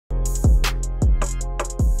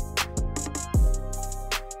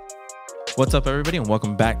What's up, everybody, and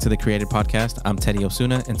welcome back to the Created Podcast. I'm Teddy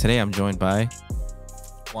Osuna, and today I'm joined by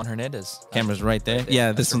Juan Hernandez. Camera's right there.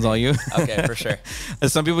 Yeah, this one's all you. Okay, for sure.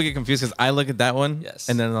 Some people get confused because I look at that one, Yes.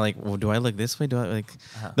 and then they're like, "Well, do I look this way? Do I like?"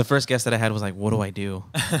 The first guest that I had was like, "What do I do?"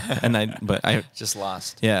 and I just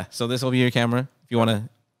lost. Yeah. So this will be your camera. If you want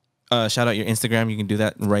to shout out your Instagram, you can do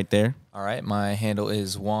that right there. All right, my handle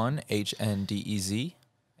is Juan HnDez,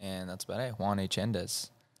 and that's about it. Juan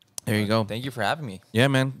Hernandez. There you go. Thank you for having me. Yeah,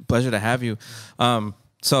 man. Pleasure to have you.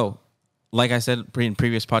 So, like I said in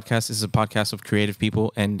previous podcasts, this is a podcast of creative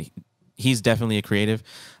people, and he's definitely a creative.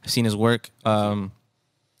 I've seen his work. Random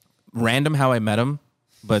how I met him,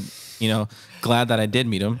 but, glad that I did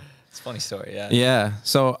meet him. It's a funny story, yeah. Yeah.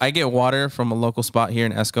 So I get water from a local spot here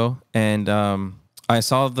in Esco, and I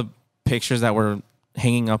saw the pictures that were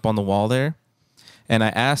hanging up on the wall there, and I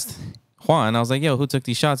asked Juan, I was like, yo, who took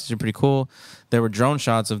these shots? These are pretty cool. There were drone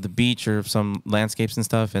shots of the beach or some landscapes and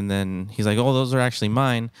stuff. And then he's like, oh, those are actually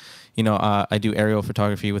mine. I do aerial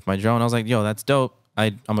photography with my drone. I was like, yo, that's dope.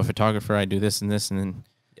 I'm a photographer. I do this and this. And then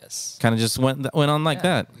yes, kind of just went on like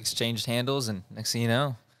that. We exchanged handles, and next thing you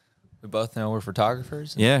know, we both know we're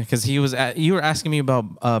photographers. Yeah, because you were asking me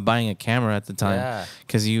about buying a camera at the time. Yeah.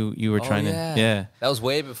 Because you were trying to. Yeah. That was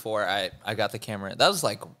way before I got the camera. That was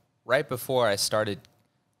like right before I started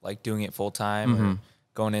like doing it full time or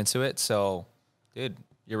going into it. So, dude,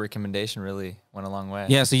 your recommendation really went a long way.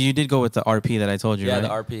 Yeah, so you did go with the RP that I told you, right? Yeah,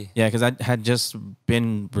 the RP. Yeah, because I had just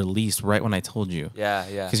been released right when I told you. Yeah.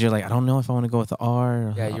 Because you're like, I don't know if I want to go with the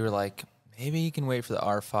R. Yeah, you were like, maybe you can wait for the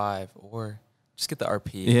R5 or just get the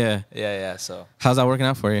RP. Yeah. Yeah. So how's that working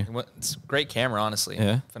out for you? it's a great camera, honestly.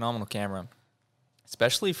 Yeah. Phenomenal camera,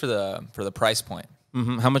 especially for the price point.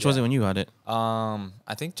 Mm-hmm. How much was it when you got it?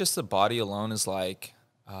 I think just the body alone is like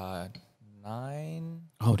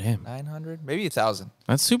 $900, maybe $1,000.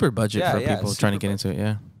 That's super budget for people it's trying to super get into it.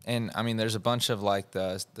 Yeah. And I mean, there's a bunch of like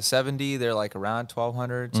the 70. They're like around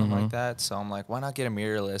 1,200, something like that. So I'm like, why not get a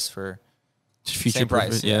mirrorless for Future same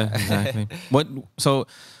price? Yeah, exactly. So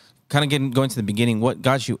kind of going to the beginning, what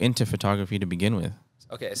got you into photography to begin with?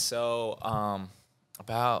 Okay, so I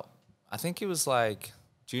think it was like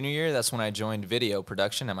junior year. That's when I joined video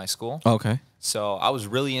production at my school. Okay. So I was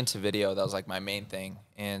really into video. That was like my main thing.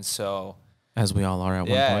 And so, as we all are at one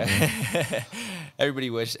point. Yeah.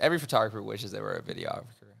 every photographer wishes they were a videographer,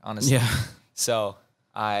 honestly. Yeah. So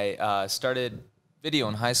I started video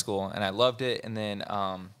in high school, and I loved it. And then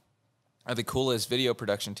I had the coolest video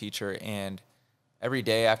production teacher, and every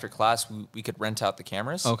day after class, we could rent out the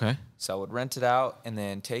cameras. Okay. So I would rent it out and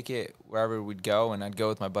then take it wherever we'd go, and I'd go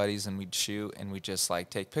with my buddies, and we'd shoot, and we'd just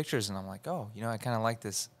like take pictures. And I'm like, oh, I kind of like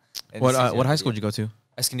this. And What high school did you go to?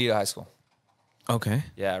 Escondido High School. Okay.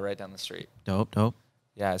 Yeah, right down the street. Dope.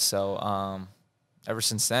 Yeah, so ever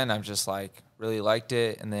since then, I've just like really liked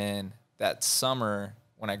it. And then that summer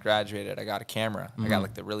when I graduated, I got a camera. I got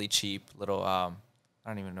like the really cheap little I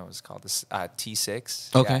don't even know what it's called, this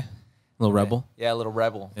T6. Okay. Yeah. Little Rebel. Yeah, little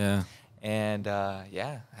Rebel. Yeah. And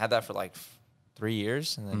I had that for like 3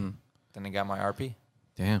 years, and then I got my RP.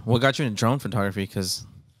 Damn. What got you into drone photography? Because,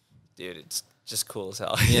 dude, it's just cool as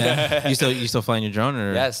hell. Yeah. you still flying your drone,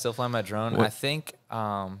 or? Yeah, still flying my drone. What? I think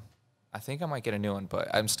I might get a new one, but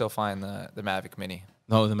I'm still flying the Mavic Mini.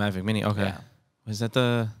 Oh, the Mavic Mini. Okay. Yeah. Is that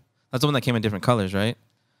that's the one that came in different colors, right?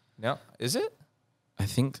 No, is it? I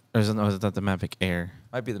think, or is that the Mavic Air?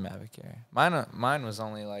 Might be the Mavic Air. Mine was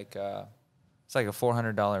only like it's like a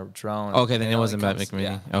 $400 drone. Okay, then it wasn't Mavic Mini.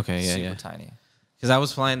 Yeah, Okay, yeah, super tiny. Because I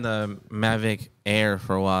was flying the Mavic Air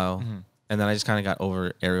for a while, and then I just kind of got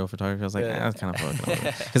over aerial photography. I was like, that's kind of fucking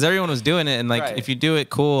over. Because everyone was doing it, and like, Right. if you do it,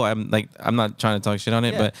 cool. I'm not trying to talk shit on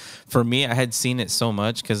it, Yeah. but for me, I had seen it so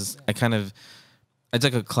much because I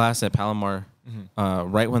took a class at Palomar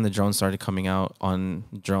right when the drone started coming out on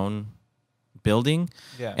drone building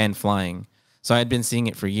and flying. So I had been seeing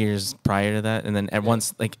it for years prior to that, and then at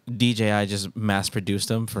once, like, DJI just mass produced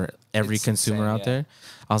them for every consumer out there.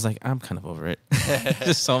 I was like, I'm kind of over it.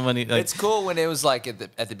 Just so many. Like, it's cool when it was like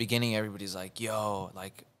at the beginning, everybody's like, "Yo,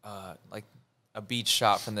 like a beach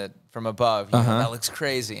shot from above, you know, that looks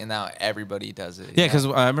crazy," and now everybody does it. Yeah, because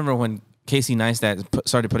I remember when Casey Neistat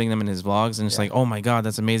started putting them in his vlogs, and it's like, oh my god,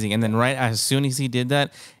 that's amazing. And then right as soon as he did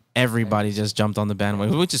that, everybody just jumped on the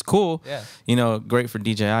bandwagon, which is cool. Yeah. Great for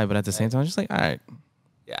DJI, but at the same time, just like, all right.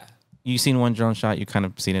 Yeah. You seen one drone shot, you kind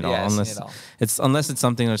of seen it all. Unless it's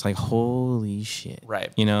something that's like, holy shit.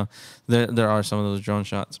 Right. There are some of those drone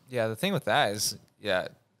shots. Yeah, the thing with that is,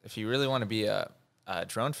 if you really want to be a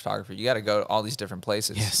drone photographer, you got to go to all these different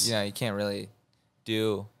places. Yes. You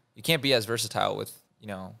can't be as versatile with,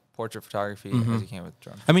 portrait photography as you can with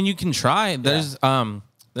drone. I mean, you can try. There's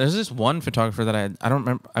there's this one photographer that I don't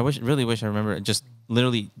remember. Really wish I remember. It just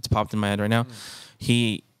literally it's popped in my head right now.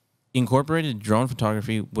 He incorporated drone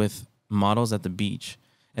photography with models at the beach,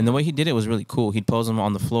 and the way he did it was really cool. He'd pose them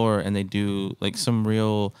on the floor, and they do like some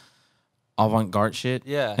real avant-garde shit.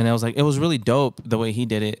 Yeah. And I was like, it was really dope the way he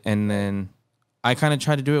did it. And then I kind of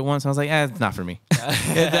tried to do it once. I was like, it's not for me.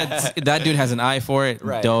 That dude has an eye for it.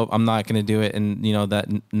 Right. Dope. I'm not going to do it. And, you know, that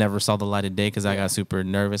never saw the light of day because I got super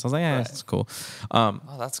nervous. I was like, it's cool. Oh,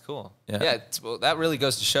 that's cool. Yeah. Well, that really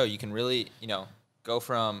goes to show you can really, you know, go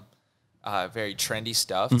from very trendy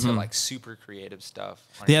stuff to like super creative stuff.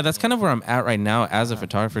 Yeah, that's kind of where I'm at right now as a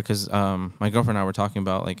photographer because my girlfriend and I were talking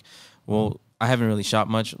about like, well, I haven't really shot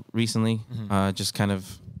much recently. Just kind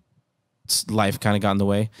of life kind of got in the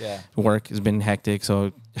way. Yeah. Work has been hectic,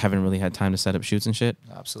 so haven't really had time to set up shoots and shit.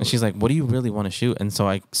 Absolutely. And she's like, what do you really want to shoot? And so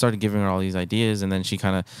I started giving her all these ideas, and then she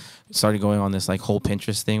kind of started going on this like whole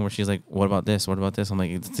Pinterest thing where she's like, what about this? What about this? I'm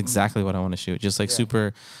like, it's exactly what I want to shoot. Just like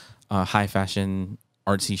super high fashion,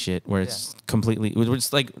 artsy shit where it's completely,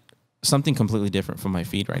 it's like something completely different from my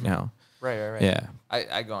feed right now. Right. Yeah.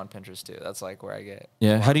 I go on Pinterest too. That's like where I get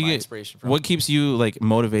How do you get inspiration from. What keeps you like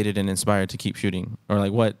motivated and inspired to keep shooting? Or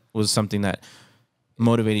like what was something that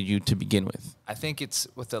motivated you to begin with? I think it's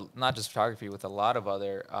with not just photography, with a lot of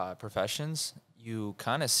other professions. You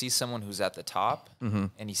kind of see someone who's at the top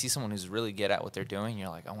and you see someone who's really good at what they're doing. You're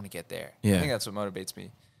like, I want to get there. Yeah. I think that's what motivates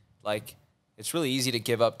me. Like, it's really easy to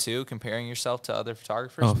give up too, comparing yourself to other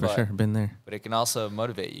photographers. Oh, for sure. Been there. But it can also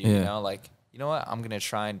motivate you, you know, like, you know what? I'm going to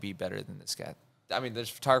try and be better than this guy. I mean, there's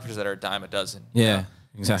photographers that are a dime a dozen. Yeah, you know?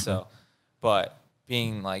 exactly. So, but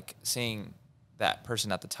being like, seeing that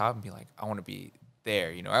person at the top and be like, I want to be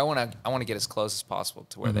there, you know, I want to get as close as possible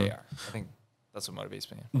to where they are. I think that's what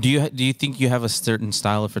motivates me. Do you think you have a certain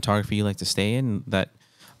style of photography you like to stay in that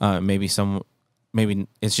maybe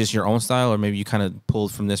it's just your own style, or maybe you kind of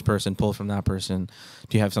pulled from this person, pulled from that person?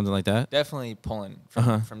 Do you have something like that? Definitely pulling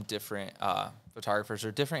from different photographers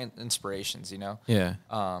or different inspirations, you know? Yeah.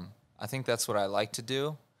 I think that's what I like to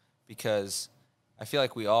do because I feel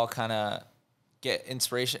like we all kind of get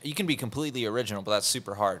inspiration. You can be completely original, but that's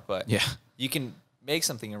super hard. But you can make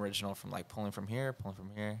something original from like pulling from here,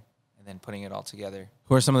 and then putting it all together.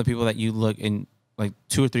 Who are some of the people that you look in, like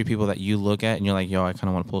 2 or 3 people that you look at and you're like, yo, I kind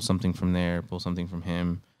of want to pull something from there, pull something from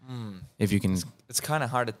him. If you can. It's kind of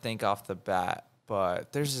hard to think off the bat,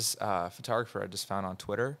 but there's this photographer I just found on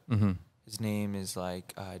Twitter. His name is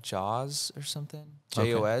like Jaws or something,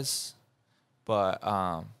 Jos.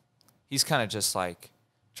 But he's kind of just like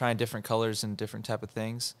trying different colors and different type of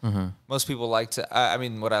things. Most people like to. I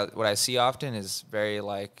mean, what I see often is very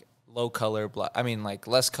like low color. I mean, like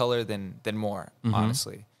less color than more,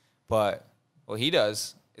 honestly. But what he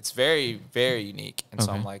does, it's very, very unique. And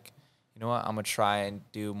so I'm like, you know what? I'm gonna try and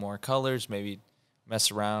do more colors. Maybe mess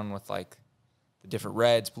around with like the different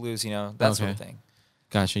reds, blues, you know, that sort of thing.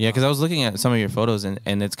 Gotcha. Yeah, because I was looking at some of your photos, and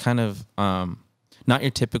it's kind of not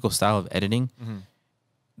your typical style of editing.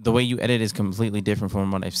 The way you edit is completely different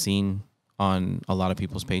from what I've seen on a lot of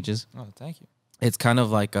people's pages. Oh, thank you. It's kind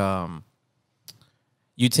of like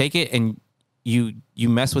you take it and you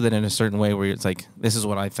mess with it in a certain way where it's like, this is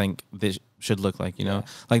what I think this should look like, you know?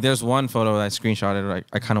 Like there's one photo that I screenshotted.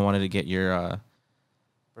 I kind of wanted to get your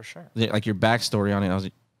for sure, like your backstory on it. I was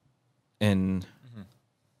in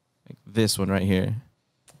like this one right here.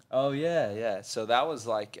 Oh yeah. So that was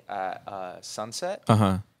like at sunset,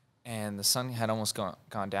 and the sun had almost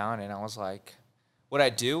gone down, and I was like, "What I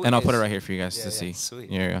do?" And I'll put it right here for you guys to see. Sweet.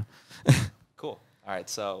 Here you go. Cool. All right.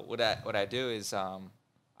 So what I do is I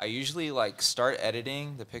usually like start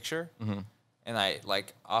editing the picture, and I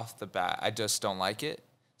like off the bat I just don't like it,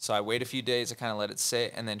 so I wait a few days. I kind of let it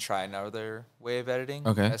sit, and then try another way of editing.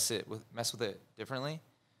 Okay. Mess with it differently,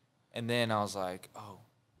 and then I was like, oh.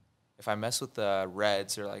 If I mess with the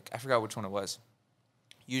reds or like, I forgot which one it was.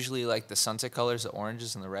 Usually like the sunset colors, the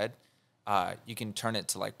oranges and the red, you can turn it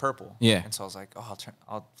to like purple. Yeah. And so I was like, oh,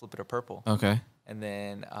 I'll flip it to purple. Okay. And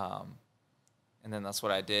then that's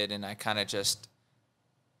what I did. And I kind of just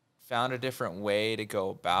found a different way to go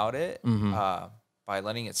about it by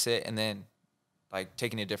letting it sit and then like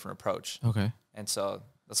taking a different approach. Okay. And so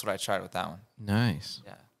that's what I tried with that one. Nice.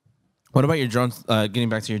 Yeah. What about your drones? Getting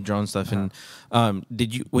back to your drone stuff, and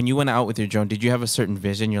when you went out with your drone, did you have a certain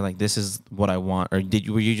vision? You're like, this is what I want, or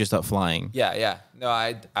were you just up flying? Yeah. No,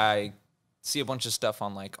 I see a bunch of stuff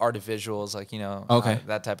on like Art of Visuals, like, you know,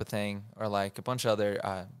 that type of thing, or like a bunch of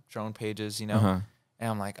other drone pages, you know, and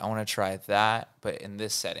I'm like, I want to try that, but in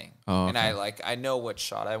this setting. Oh, okay. And I know what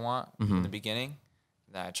shot I want in the beginning.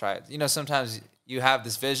 And I try it. You know, sometimes you have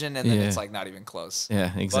this vision and then it's like not even close.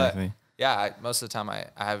 Yeah, exactly. But Yeah, most of the time I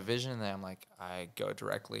have a vision, and then I'm like, I go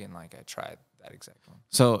directly and like I try that exact one.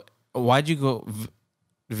 So why'd you go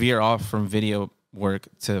veer off from video work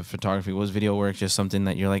to photography? Was video work just something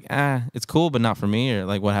that you're like, it's cool, but not for me? Or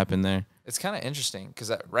like what happened there? It's kind of interesting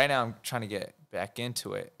because right now I'm trying to get back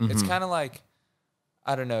into it. Mm-hmm. It's kind of like,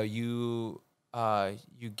 I don't know, you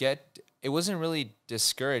get, it wasn't really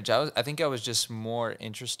discouraged. I think I was just more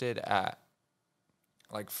interested at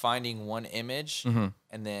like finding one image Mm-hmm.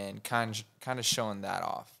 and then kind of showing that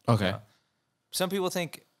off. Okay. You know? Some people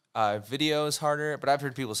think video is harder, but I've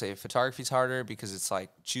heard people say photography is harder because it's like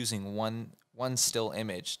choosing one still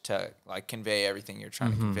image to like convey everything you're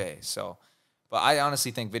trying to convey. So, but I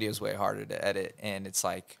honestly think video is way harder to edit, and it's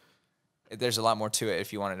like there's a lot more to it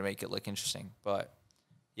if you wanted to make it look interesting. But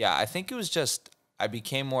yeah, I think it was just I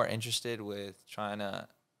became more interested with trying to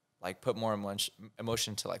like put more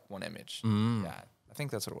emotion to like one image. Yeah, I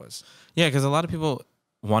think that's what it was. Yeah, because a lot of people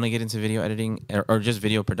want to get into video editing or just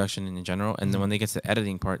video production in general, and then when they get to the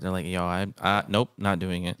editing part, they're like, "Yo, I nope, not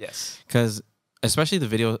doing it." Yes, because especially the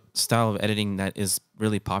video style of editing that is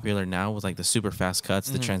really popular now with like the super fast cuts,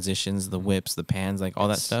 the transitions, the whips, the pans, like all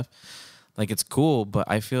that stuff. Like it's cool, but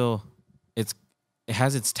I feel it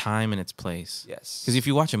has its time and its place. Yes, because if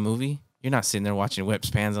you watch a movie, you're not sitting there watching whips,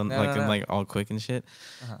 pans on like all quick and shit.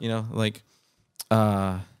 You know, like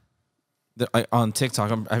on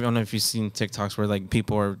TikTok, I don't know if you've seen TikToks where like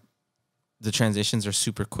the transitions are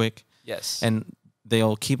super quick. Yes, And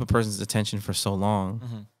they'll keep a person's attention for so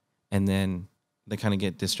long, and then they kind of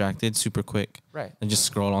get distracted super quick, right? And just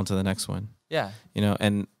scroll on to the next one. Yeah, you know.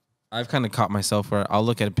 And I've kind of caught myself where I'll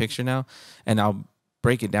look at a picture now, and I'll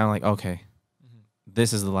break it down like, okay,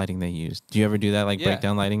 this is the lighting they used. Do you ever do that, like break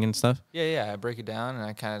down lighting and stuff? Yeah. I break it down, and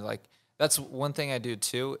I kind of like that's one thing I do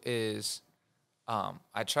too is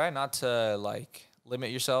I try not to like limit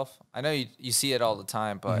yourself. I know you see it all the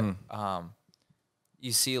time, but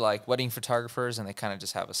you see like wedding photographers and they kind of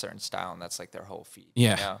just have a certain style and that's like their whole feed.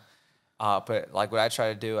 Yeah. You know? But like what I try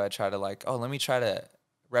to do, I try to like, let me try to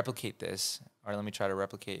replicate this or let me try to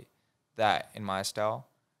replicate that in my style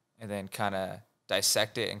and then kind of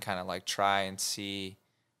dissect it and kind of like try and see,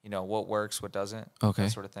 you know, what works, what doesn't,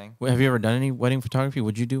 that sort of thing. Have you ever done any wedding photography?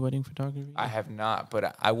 Would you do wedding photography? I have not,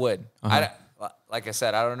 but I would. Like I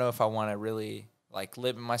said, I don't know if I want to really like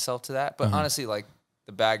limit myself to that, but honestly, like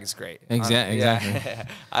the bag is great. Exactly. Yeah.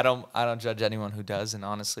 I don't judge anyone who does, and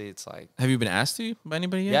honestly, it's like. Have you been asked to by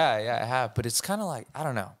anybody yet? Yeah, I have, but it's kind of like I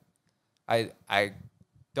don't know. I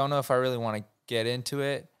don't know if I really want to get into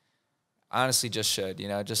it. I honestly just should, you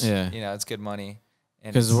know, you know, it's good money.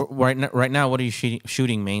 Because right now, what are you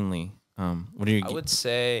shooting mainly? What are you? I would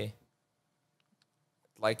say,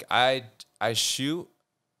 like I shoot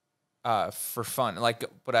for fun, like,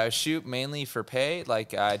 but I shoot mainly for pay.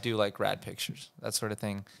 Like I do like grad pictures, that sort of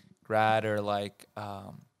thing, grad or like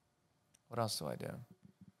what else do I do?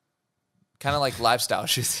 Kind of like lifestyle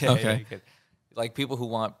shoots. Yeah, okay. Like people who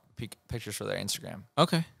want pictures for their Instagram.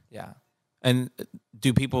 Okay. Yeah. And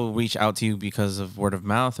do people reach out to you because of word of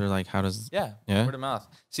mouth or like how does? Yeah. Word of mouth.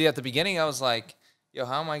 See, at the beginning, I was like, yo,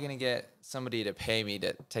 how am I going to get somebody to pay me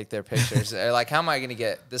to take their pictures? Or like, how am I going to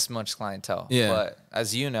get this much clientele? Yeah. But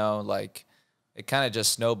as you know, like, it kind of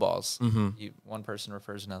just snowballs. Mm-hmm. One person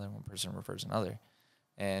refers another, one person refers another.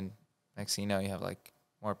 And next thing you know, you have like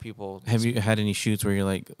more people. Have you had any shoots where you're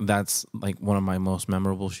like, that's like one of my most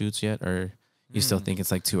memorable shoots yet? Or you still think it's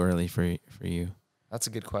like too early for you? That's a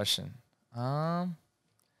good question. I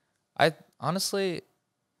honestly,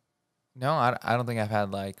 no, I don't think I've had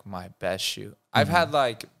like my best shoot. I've had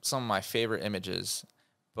like some of my favorite images,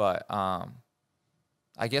 but I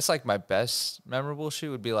guess like my best memorable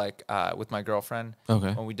shoot would be like with my girlfriend.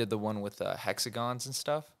 Okay. When we did the one with hexagons and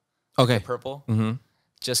stuff. Okay. The purple. Mm-hmm.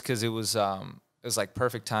 Just because it was like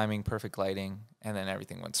perfect timing, perfect lighting, and then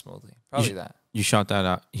everything went smoothly. Probably that. You shot that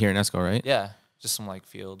out here in Esco, right? Yeah, just some like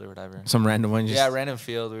field or whatever. Some random one. Yeah, random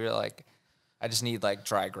field. We were like, I just need like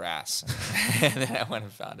dry grass, and then I went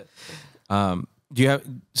and found it. Do you have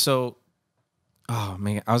so? Oh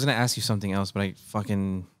man, I was gonna ask you something else, but I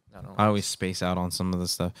always space out on some of the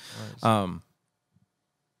stuff. I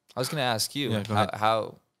was gonna ask you, Yeah, go ahead.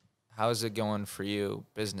 how is it going for you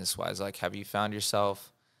business wise? Like, have you found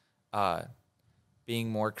yourself being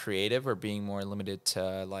more creative or being more limited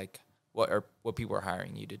to like what people are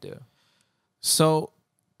hiring you to do? So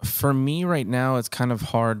for me right now, it's kind of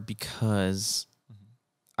hard because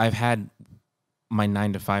I've had my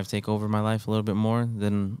 9 to 5 take over my life a little bit more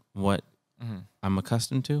than what I'm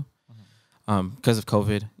accustomed to. Because of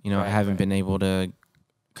COVID, you know, I haven't been able to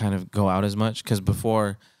kind of go out as much. Because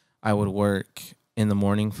before, I would work in the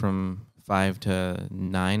morning from 5 to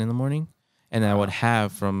 9 in the morning, and I would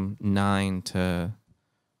have from 9 to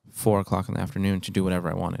 4 o'clock in the afternoon to do whatever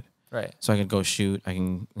I wanted. Right. So I could go shoot. I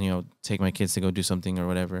can, take my kids to go do something or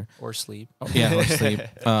whatever. Or sleep. Yeah, or sleep.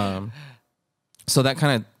 So that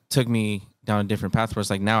kind of took me down a different path where it's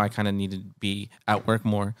like now I kind of need to be at work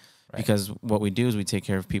more because what we do is we take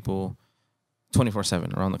care of people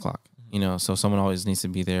 24/7 around the clock. So someone always needs to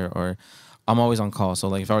be there, or I'm always on call. So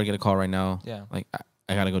like if I were to get a call right now, like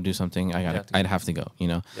I gotta go do something. I'd have to go.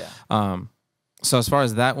 Yeah. So as far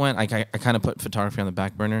as that went, I kind of put photography on the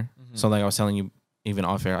back burner. So like I was telling you, even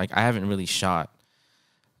off air, like I haven't really shot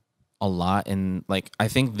a lot, and like I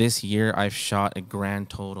think this year I've shot a grand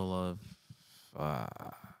total of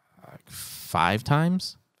 5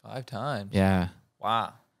 times. 5 times. Yeah.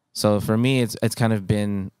 Wow. So for me, it's kind of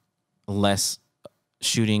been less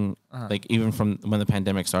shooting, like even from when the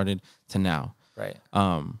pandemic started to now. Right.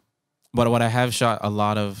 But what I have shot a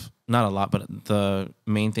lot of, not a lot, but the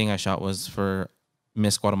main thing I shot was for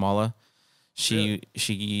Miss Guatemala.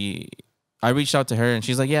 I reached out to her and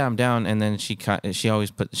she's like, yeah, I'm down. And then she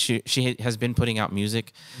always she has been putting out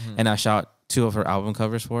music, and I shot 2 of her album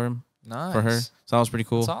covers for her. So that was pretty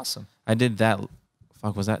cool. That's awesome. I did that.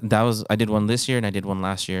 I did one this year and I did one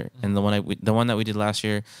last year. And the one that we did last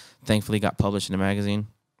year, thankfully got published in a magazine.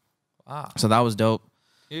 Wow. So that was dope.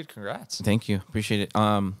 Dude, congrats. Thank you. Appreciate it.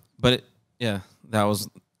 But that was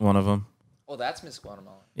one of them. Oh, that's Miss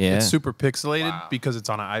Guatemala. Yeah. It's super pixelated because it's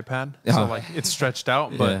on an iPad. So like it's stretched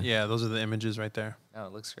out, but yeah, those are the images right there. No,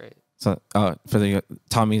 it looks great. So for the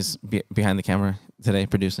Tommy's behind the camera today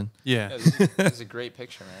producing. Yeah. It's a great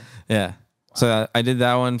picture, man. Yeah. Wow. So I did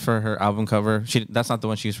that one for her album cover. That's not the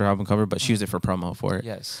one she used for her album cover, but she used it for promo for it.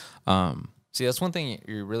 Yes. See, that's one thing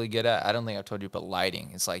you're really good at. I don't think I've told you, but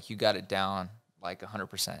lighting. It's like you got it down like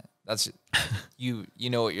 100%. That's you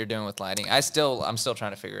know what you're doing with lighting. I'm still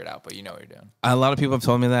trying to figure it out, but you know what you're doing. A lot of people have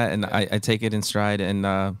told me that, and I take it in stride.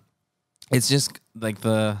 And it's just like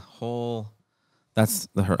the whole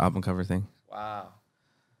her album cover thing. Wow.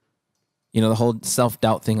 The whole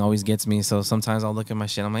self-doubt thing always gets me. So sometimes I'll look at my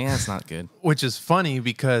shit. I'm like, it's not good. Which is funny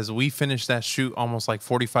because we finished that shoot almost like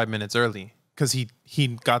 45 minutes early because he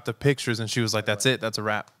got the pictures and she was like, that's it. That's a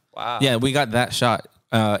wrap. Wow. Yeah, we got that shot.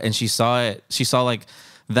 And she saw it. She saw like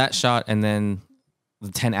that shot and then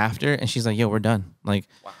the 10 after. And she's like, yo, we're done. Like,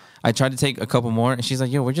 wow. I tried to take a couple more. And she's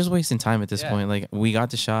like, yo, we're just wasting time at this point. Like, we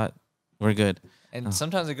got the shot. We're good. And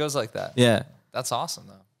sometimes it goes like that. Yeah. That's awesome,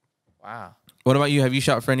 though. Wow. What about you? Have you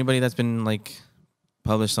shot for anybody that's been like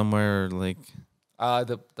published somewhere or like?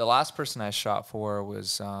 The last person I shot for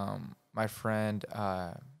was my friend.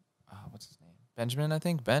 What's his name? Benjamin, I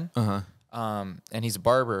think. Ben. And he's a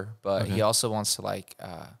barber, but he also wants to like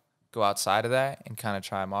go outside of that and kind of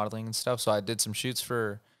try modeling and stuff. So I did some shoots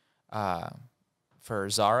for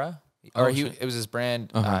Zara, it was his brand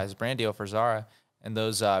deal for Zara, and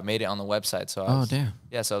those made it on the website. So damn.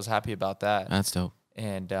 Yeah, so I was happy about that. That's dope.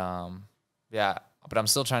 And yeah, but I'm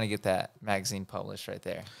still trying to get that magazine published right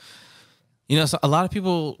there. So a lot of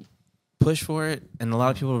people push for it, and a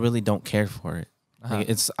lot of people really don't care for it. Like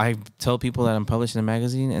I tell people that I'm published in a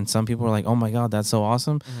magazine, and some people are like, "Oh my god, that's so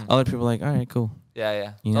awesome." Other people are like, "All right, cool."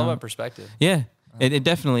 Yeah. It's all about perspective. Yeah, it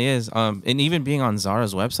definitely is. And even being on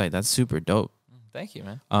Zara's website, that's super dope. Thank you,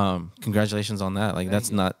 man. Congratulations on that. Like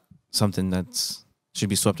that's not something that's should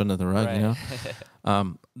be swept under the rug,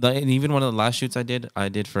 and even one of the last shoots I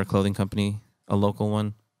did for a clothing company, a local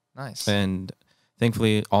one. Nice. And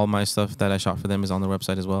thankfully, all my stuff that I shot for them is on their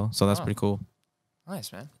website as well. So that's pretty cool.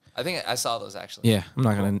 Nice, man. I think I saw those actually. Yeah, I'm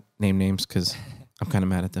not gonna name names because I'm kind of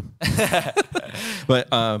mad at them. But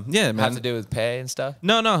yeah, man. Have to do with pay and stuff.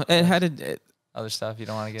 No, it had other stuff you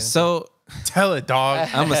don't want to get into. So tell it, dog.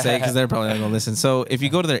 I'm gonna say because they're probably not gonna listen. So if you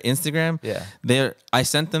go to their Instagram, I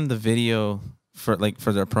sent them the video for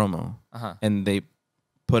their promo, and they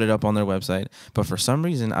put it up on their website. But for some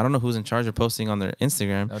reason, I don't know who's in charge of posting on their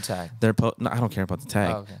Instagram. No tag. No, I don't care about the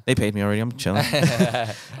tag. Oh, okay. They paid me already. I'm chilling.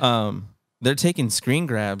 They're taking screen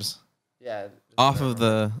grabs. Yeah. Off of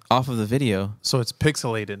the video. So it's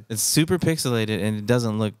pixelated. It's super pixelated and it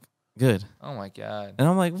doesn't look good. Oh my god. And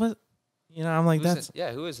I'm like, what? I'm like,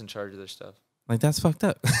 who is in charge of their stuff? Like that's fucked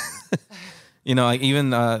up. Like even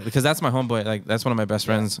because that's my homeboy. Like that's one of my best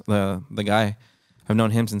friends. The guy, I've known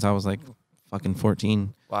him since I was like fucking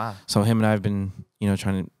 14. Wow. So him and I have been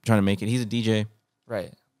trying to make it. He's a DJ.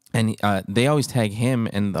 Right. And they always tag him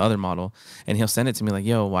and the other model, and he'll send it to me like,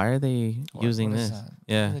 "Yo, why are they using this?"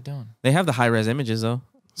 Yeah, what are they doing? They have the high res images though,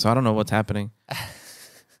 so I don't know what's happening.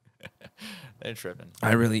 They're tripping.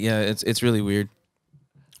 It's really weird.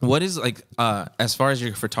 What is like as far as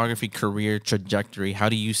your photography career trajectory? How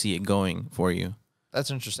do you see it going for you?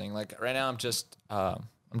 That's interesting. Like right now, I'm just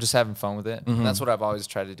I'm just having fun with it. Mhm. And that's what I've always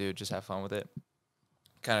tried to do, just have fun with it.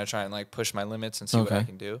 Kind of try and like push my limits and see what I Okay.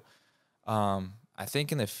 can do. I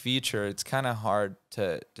think in the future, it's kind of hard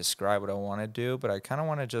to describe what I want to do, but I kind of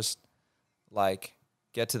want to just like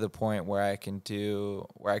get to the point where I can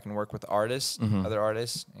work with artists, Mhm. other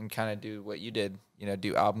artists, and kind of do what you did, you know,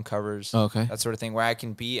 do album covers, Okay. that sort of thing, where I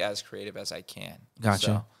can be as creative as I can. Gotcha.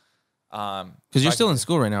 So, Because you're I still can in do-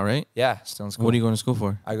 school right now, right? Yeah, still in school. What are you going to school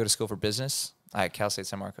for? I go to school for business at Cal State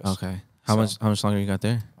San Marcos. Okay. So- How much longer you got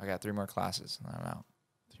there? I got 3 more classes and I'm out.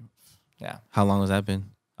 Yeah. How long has that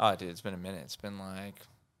been? Oh, dude, it's been a minute. It's been like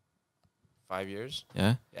 5 years.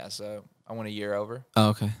 Yeah. Yeah, so I went a year over. Oh,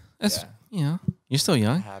 okay. That's you're still It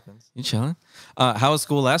young. happens. You chilling. How was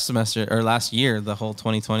school last semester or last year? The whole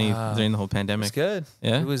 2020 during the whole It was pandemic. good.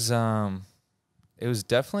 Yeah? It was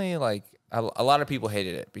definitely like a lot of people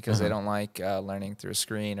hated it because they Uh-huh. don't like learning through a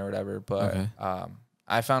screen or whatever. But Okay.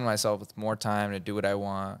 I found myself with more time to do what I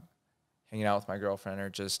want, hanging out with my girlfriend or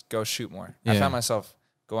just go shoot more. I Yeah. found myself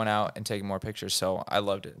going out and taking more pictures, so I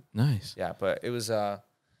loved it. Nice. Yeah, but it was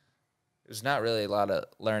not really a lot of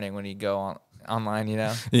learning when you go online, you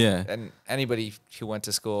know. Yeah. And anybody who went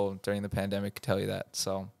to school during the pandemic could tell you that.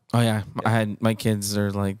 So Oh yeah. I had my kids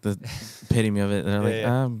are like the epitome of it. They're like,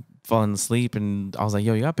 Yeah. I'm falling asleep, and I was like,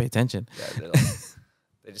 yo, you gotta pay attention. yeah,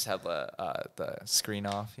 they just have the screen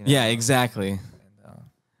off. You know? Yeah, exactly. And,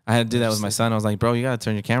 I had to do that with my Just son. I was like, bro, you gotta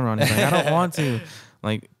turn your camera on. He's like, I don't want to.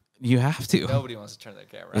 Like, you have to. nobody wants to turn their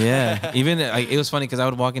camera. Yeah, even like, it was funny because I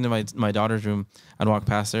would walk into my daughter's room. I'd walk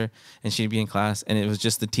past her, and she'd be in class, and it was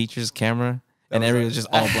just the teacher's camera, and was everything like- was just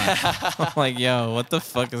all black. I'm like, yo, what the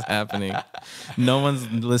fuck is happening? No one's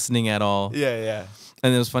listening at all. yeah.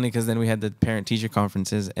 And it was funny because then we had the parent teacher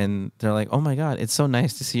conferences, and they're like, oh my god, it's so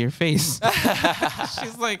nice to see your face.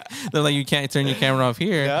 She's like, they're like, you can't turn your camera off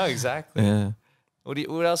here. No, exactly. Yeah.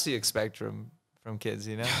 What else do you expect from kids?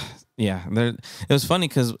 You know. Yeah, it was funny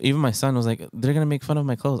because even my son was like, "They're gonna make fun of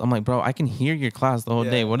my clothes." I'm like, "Bro, I can hear your class the whole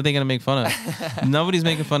day. Yeah. What are they gonna make fun of? Nobody's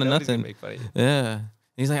making fun of Nobody's gonna nothing." make fun of you. Yeah,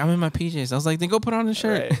 he's like, "I'm in my PJs." I was like, "Then go put on a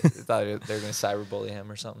shirt." Right. They thought they were gonna cyberbully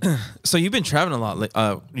him or something. So you've been traveling a lot. Like,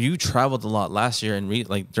 you traveled a lot last year and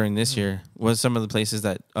like during this year. What some of the places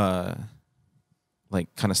that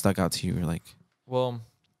like kind of stuck out to you? Or like, Well,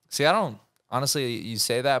 see, I don't honestly. You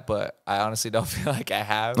say that, but I honestly don't feel like I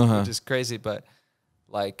have, Uh-huh. which is crazy. But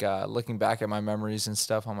like looking back at my memories and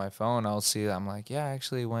stuff on my phone, I'll see. I'm like, yeah, I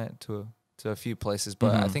actually went to a few places,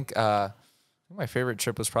 but I Mhm. think my favorite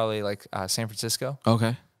trip was probably like San Francisco.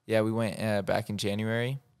 okay, Yeah, we went back in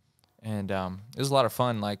January, and it was a lot of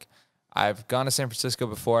fun. Like, I've gone to San Francisco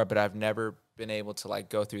before, but I've never been able to like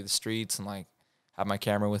go through the streets and like have my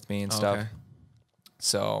camera with me and stuff. Okay.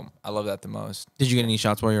 So I love that the most. Did you get any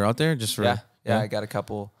shots while you were out there? Just for Yeah, I got a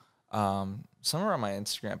couple. Some are on my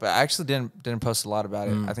Instagram, but I actually didn't post a lot about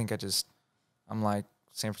it. Mm. I think I'm like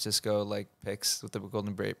San Francisco like pics with the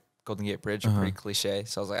Golden Gate Bridge Uh-huh. are pretty cliche.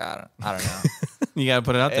 So I was like, I don't know. You gotta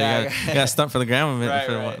put it out there. Yeah, You gotta stunt for the gram a right,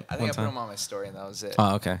 for right. one I think I put time. them on my story and that was it.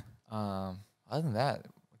 Oh, okay. Other than that,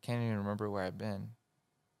 I can't even remember where I've been.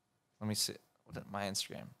 Let me see. My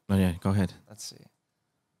Instagram. Oh yeah, go ahead. Let's see.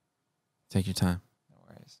 Take your time. No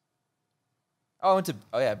worries. Oh, I went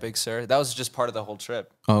to Big Sur. That was just part of the whole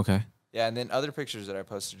trip. Oh, okay. Yeah, and then other pictures that I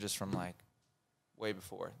posted just from like way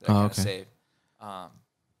before that Oh, I kind of okay. saved.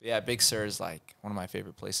 Yeah, Big Sur is like one of my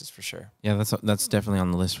favorite places for sure. Yeah, that's definitely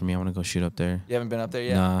on the list for me. I want to go shoot up there. You haven't been up there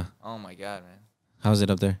yet? Nah. Oh my god, man, How's it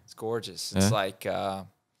up there? it's gorgeous. Yeah? It's like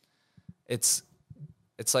it's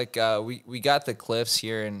like we got the cliffs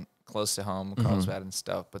here and close to home, Carlsbad and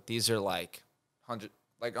stuff, but these are like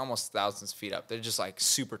almost thousands of feet up. They're just like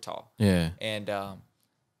super tall. Yeah. And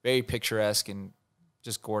very picturesque and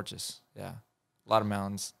just gorgeous. Yeah, a lot of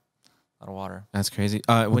mountains, a lot of water. That's crazy.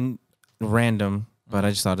 When random, but I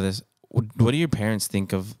just thought of this. What do your parents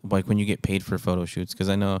think of like when you get paid for photo shoots? Because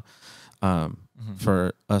I know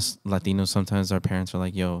for us Latinos, sometimes our parents are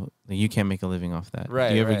like, "Yo, like, you can't make a living off that." Right,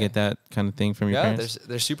 Do you ever right. get that kind of thing from your Yeah, parents?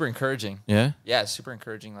 they're super encouraging. Yeah. Yeah, super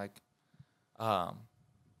encouraging. Like,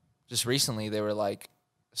 just recently they were like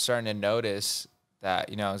starting to notice that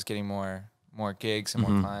I was getting more gigs and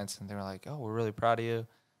more clients, and they were like, "Oh, we're really proud of you."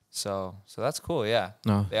 So that's cool. Yeah,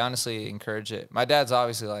 No. they honestly encourage it. My dad's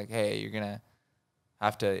obviously like, "Hey, you're gonna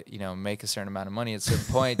have to make a certain amount of money at a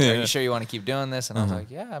certain point. Are you sure you want to keep doing this?" And I was like,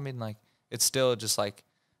 "Yeah, I mean, like, it's still just like,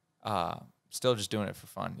 still just doing it for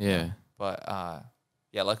fun." Yeah. But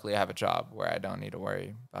yeah, luckily I have a job where I don't need to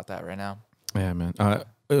worry about that right now. Yeah, man.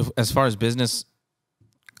 As far as business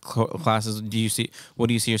classes? What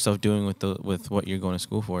do you see yourself doing with what you're going to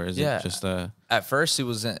school for? Is it just At first, it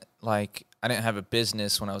wasn't like I didn't have a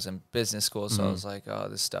business when I was in business school, so I was like, oh,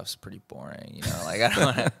 this stuff's pretty boring, you know. Like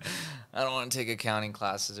I don't want to take accounting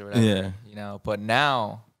classes or whatever, you know. But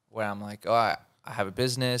now, where I'm like, oh, I have a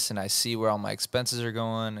business and I see where all my expenses are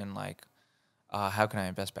going, and like, how can I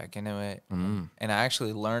invest back into it? And I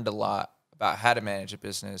actually learned a lot about how to manage a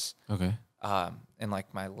business. Okay. In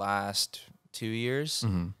like my last 2 years,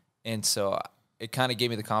 and so it kind of gave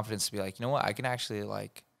me the confidence to be like, you know what, I can actually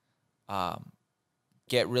like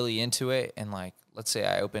get really into it, and like, let's say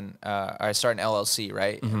I start an LLC,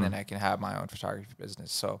 right, and then I can have my own photography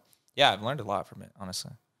business. So yeah, I've learned a lot from it,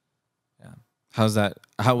 honestly. Yeah.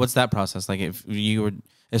 What's that process like? If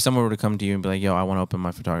someone were to come to you and be like, yo, I want to open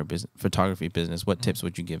my photography business, what tips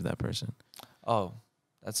would you give that person? Oh,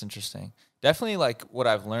 that's interesting. Definitely, like, what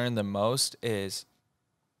I've learned the most is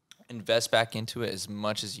invest back into it as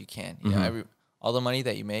much as you can. You know, all the money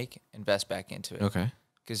that you make, invest back into it. Okay.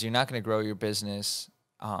 Because you're not going to grow your business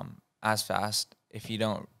as fast if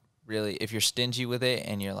you're stingy with it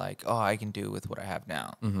and you're like, oh, I can do with what I have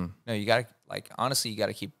now. No, you got to, like, honestly, you got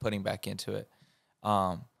to keep putting back into it.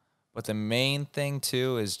 But the main thing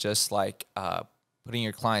too is just like putting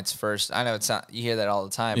your clients first. I know you hear that all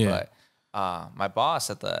the time, but my boss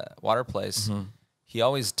at the water place, he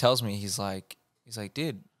always tells me, he's like,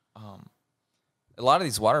 dude, a lot of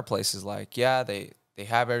these water places, like, yeah, they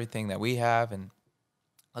have everything that we have, and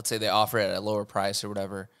let's say they offer it at a lower price or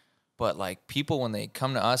whatever. But like, people, when they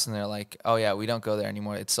come to us and they're like, oh yeah, we don't go there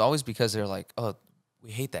anymore, it's always because they're like, oh,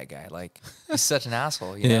 we hate that guy. Like, he's such an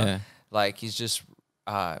asshole, you know? Like, he's just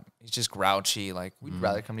grouchy. Like, we'd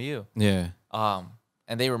rather come to you. Yeah.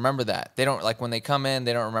 And they remember that. They don't, like, when they come in,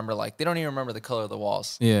 they don't remember, like, they don't even remember the color of the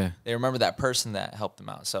walls. Yeah. They remember that person that helped them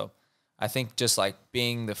out. So I think just like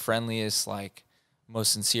being the friendliest, like,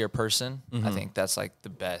 most sincere person, I think that's like the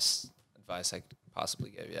best advice I could possibly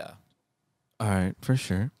give. Yeah. All right, for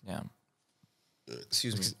sure. Yeah.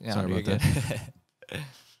 Excuse me. Yeah, Sorry about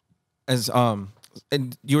that.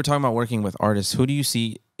 And you were talking about working with artists. Who do you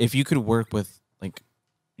see, if you could work with like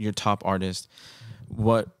your top artist,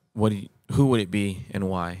 who would it be and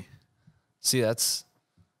why? See, that's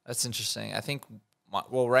interesting. I think,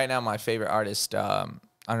 right now my favorite artist, I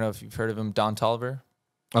don't know if you've heard of him, Don Toliver.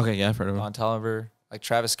 Okay, yeah, I've heard of him. Don Toliver, like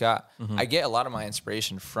Travis Scott. I get a lot of my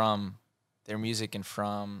inspiration from their music and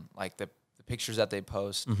from like the pictures that they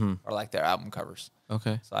post or like their album covers.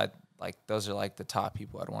 Okay. So those are like the top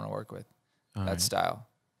people I'd want to work with. That style.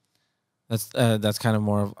 That's kind of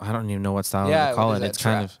more of, I don't even know what style to call it. It's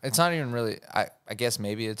trap. kind of, it's not even really, I guess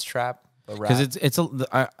maybe it's trap, but rap. Because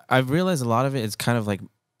I've realized a lot of it is kind of like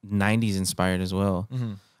 90s inspired as well.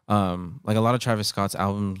 Like a lot of Travis Scott's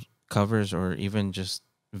album covers or even just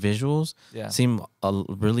visuals seem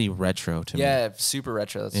really retro to me. Yeah, super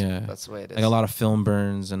retro. That's the way it is. Like a lot of film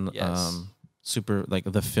burns and super like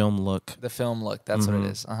the film look. The film look, that's what it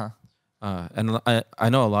is. And I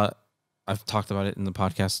know a lot. I've talked about it in the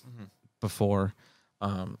podcast before.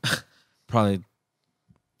 Probably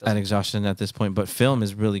at exhaustion at this point, but film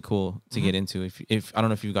is really cool to get into. If I don't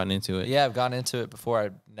know if you've gotten into it. Yeah, I've gotten into it before.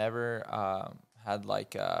 I've never had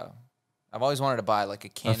like I've always wanted to buy like a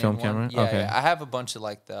Canon film one. camera. Yeah, Okay. yeah, I have a bunch of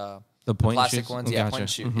like the point plastic shoots? ones. Oh, Yeah, gotcha. point and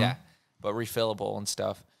shoot. Yeah, but refillable and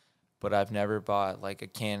stuff. But I've never bought like a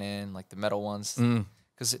Canon, like the metal ones,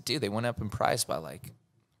 because dude, they went up in price by like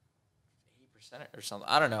 80% or something.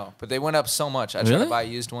 I don't know, but they went up so much. I tried to buy a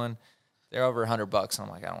used one. They're over $100. I'm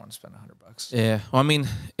like, I don't want to spend $100. Yeah, well, I mean,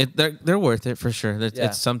 they're worth it for sure.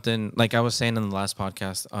 It's something like I was saying in the last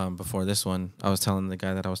podcast before this one. I was telling the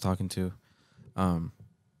guy that I was talking to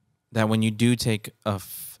that when you do take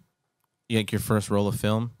like your first roll of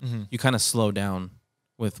film, you kind of slow down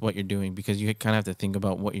with what you're doing because you kind of have to think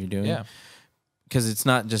about what you're doing. Yeah, because it's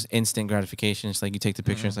not just instant gratification. It's like you take the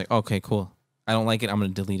picture. It's like, okay, cool. I don't like it. I'm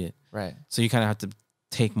gonna delete it. Right. So you kind of have to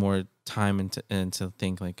take more time and to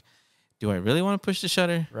think like, do I really want to push the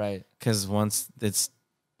shutter? Right. Because once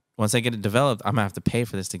I get it developed, I'm gonna have to pay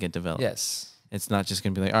for this to get developed. Yes. It's not just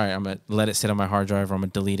gonna be like, all right, I'm gonna let it sit on my hard drive or I'm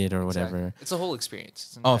gonna delete it or whatever. Exactly. It's a whole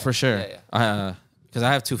experience. Oh, for sure. Yeah. Because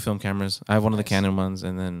I have 2 film cameras. I have one of the Canon ones,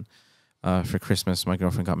 and then for Christmas, my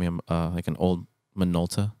girlfriend got me like an old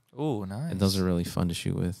Minolta. Oh, nice. And those are really fun to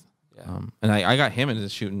shoot with. Yeah. And I got him into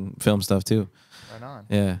shooting film stuff too. Right on.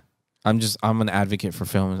 Yeah. I'm an advocate for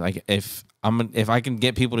film. Like if I can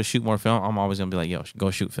get people to shoot more film, I'm always gonna be like, yo,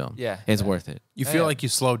 go shoot film. Yeah, it's worth it. You feel like you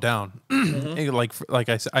slow down. Like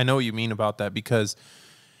I said, I know what you mean about that because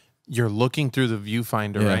you're looking through the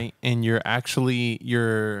viewfinder, right? And you're actually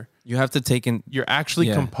you're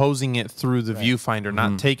actually composing it through the viewfinder,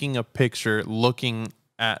 not taking a picture, looking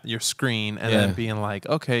at your screen and Yeah. then being like,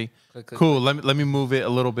 okay, Click, click, cool. Let me move it a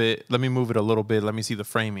little bit. Let me move it a little bit. Let me see the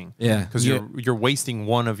framing. Yeah. Because you're wasting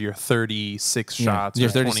one of your 36 Yeah. shots. You're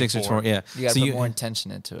or 36 or 24. 20. Yeah. You got to So put more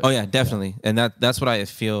intention into it. Oh yeah, definitely. And that's what I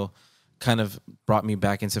feel kind of brought me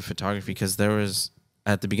back into photography, because there was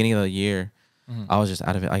at the beginning of the year, I was just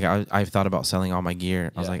out of it. Like I thought about selling all my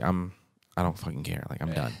gear. I was like, I don't fucking care. Like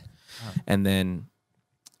I'm done. And then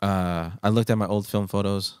I looked at my old film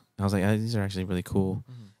photos. I was like, these are actually really cool.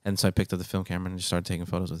 And so I picked up the film camera and just started taking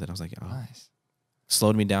photos with it. I was like, oh, Nice.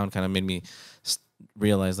 slowed me down, kind of made me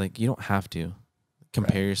realize like you don't have to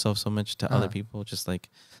compare yourself so much to other people. Just like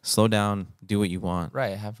slow down, do what you want.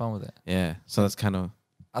 Right. Have fun with it. Yeah. So that's kind of.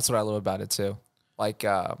 That's what I love about it too. Like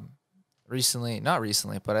not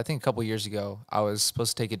recently, but I think a couple years ago, I was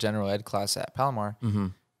supposed to take a general ed class at Palomar,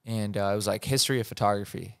 and it was like history of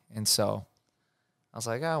photography. And so I was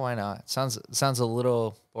like, oh, why not? Sounds a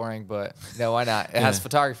little boring, but no, why not? It has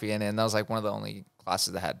photography in it, and that was like one of the only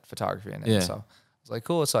classes that had photography in it. Yeah. So I was like,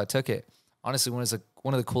 cool. So I took it. Honestly, one of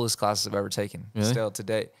the coolest classes I've ever taken, still to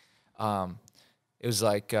date. It was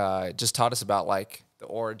like just taught us about like the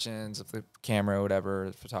origins of the camera,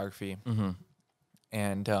 whatever, photography.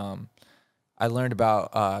 And I learned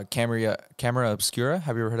about camera obscura.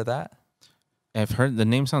 Have you ever heard of that? I've heard the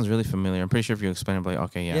name sounds really familiar. I'm pretty sure if you explain it, like,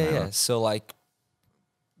 okay, Yeah. So like,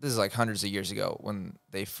 this is like hundreds of years ago when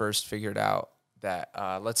they first figured out that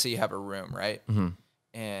let's say you have a room, right?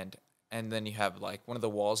 And then you have like one of the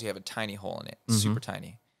walls, you have a tiny hole in it, super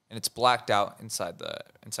tiny, and it's blacked out inside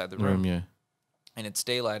the room. Yeah. And it's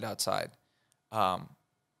daylight outside.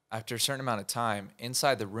 After a certain amount of time,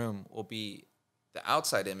 inside the room will be the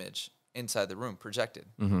outside image inside the room projected,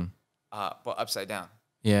 but upside down.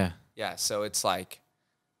 Yeah. Yeah, so it's like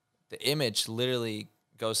the image literally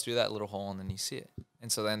goes through that little hole and then you see it.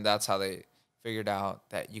 And so then that's how they figured out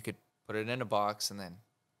that you could put it in a box and then,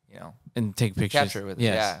 And take pictures. capture it with it.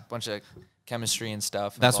 Yes. Yeah, a bunch of chemistry and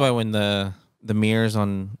stuff. That's why when the mirrors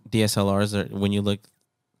on DSLRs are, when you look,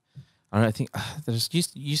 I don't know, I think there's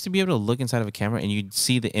used to be able to look inside of a camera and you'd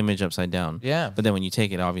see the image upside down. Yeah. But then when you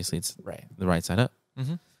take it, obviously it's the right side up.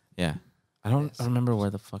 Yeah. I don't remember where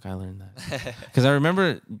the fuck I learned that. Because I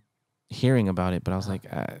remember hearing about it, but I was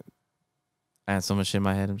like, I had so much shit in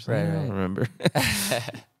my head. I'm just like, I don't remember.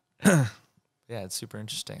 Yeah, it's super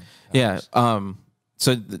interesting. Yeah.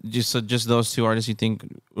 So just those two artists you think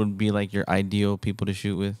would be like your ideal people to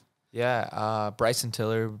shoot with? Yeah, Bryson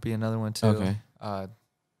Tiller would be another one too. Okay.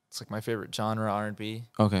 It's like my favorite genre, R&B.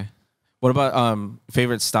 Okay. What about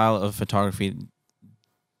favorite style of photography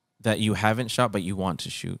that you haven't shot but you want to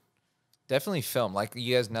shoot? Definitely film. Like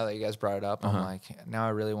you guys, now that you guys brought it up, I'm like, now I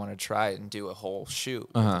really want to try it and do a whole shoot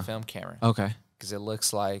with a film camera. Okay. Because it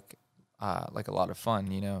looks like a lot of fun,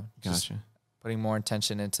 Just Gotcha. putting more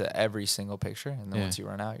attention into every single picture, and then once you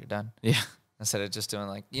run out, you're done. Yeah. Instead of just doing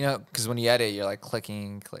like, because when you edit, you're like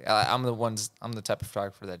clicking. I'm the type of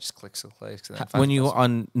photographer that just clicks and clicks. And then When you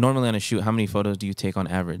normally on a shoot, how many photos do you take on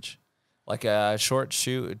average? like a short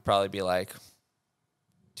shoot, it'd probably be like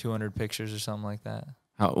 200 pictures or something like that.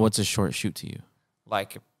 What's a short shoot to you?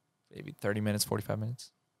 Like maybe 30 minutes, 45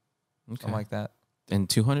 minutes, something like that. And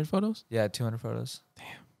 200 photos? Yeah, 200 photos.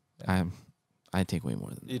 I take way more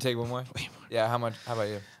than that. You take one more? Way more. Yeah, how much? How about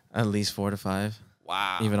you? At least 4 to 5.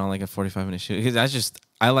 Wow. Even on like a 45-minute shoot. Because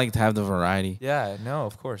I like to have the variety. Yeah, no,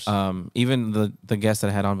 of course. Even the guest that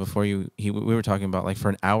I had on before you, we were talking about like for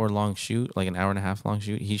an hour-long shoot, like an hour and a half long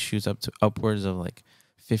shoot, he shoots up to upwards of like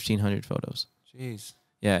 1,500 photos. Jeez.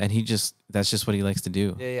 Yeah, and that's just what he likes to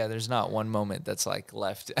do. Yeah. There's not one moment that's like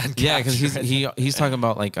left. Yeah, because he's talking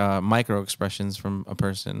about like micro expressions from a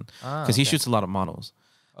person, because he shoots a lot of models,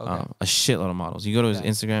 a shitload of models. You go to his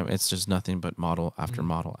Instagram, it's just nothing but model after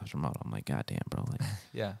model after model. I'm like, God damn, bro, like,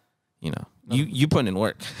 yeah, you putting in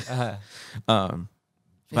work. But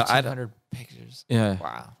 1,500 pictures. Yeah,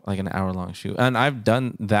 Wow. like an hour-long shoot, and I've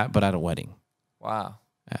done that, but at a wedding. Wow.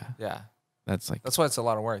 Yeah. That's why it's a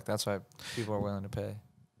lot of work. That's why people are willing to pay.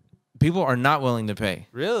 People are not willing to pay.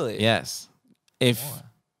 Really? Yes.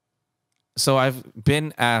 So I've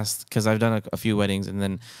been asked, because I've done a few weddings, and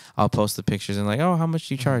then I'll post the pictures and like, oh, how much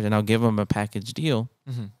do you charge? And I'll give them a package deal.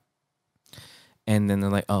 And then they're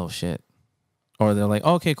like, oh, shit. Or they're like,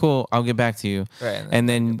 oh, okay, cool, I'll get back to you. Right. And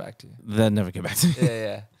then get back to you. they'll never get back to me.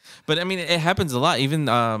 Yeah. But I mean, it happens a lot. Even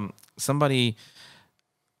somebody,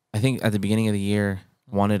 I think at the beginning of the year,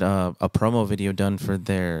 wanted a promo video done for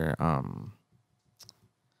their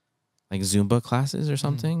like Zumba classes or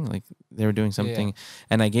something. Like they were doing something,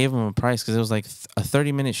 and I gave them a price because it was like a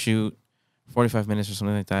 30-minute shoot, 45 minutes or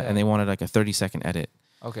something like that, and they wanted like a 30-second edit.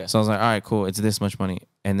 Okay. So I was like, all right, cool, it's this much money.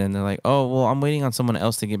 And then they're like, oh, well, I'm waiting on someone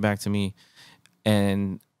else to get back to me.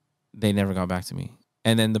 and they never got back to me.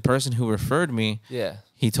 And then the person who referred me, Yeah.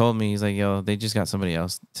 he told me, he's like, yo, they just got somebody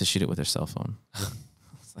else to shoot it with their cell phone.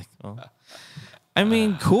 It's like, oh, I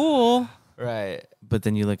mean, cool. Right. But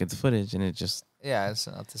then you look at the footage and it just, Yeah. It's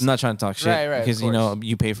not the I'm same. not trying to talk shit, Right, because, of you know, course.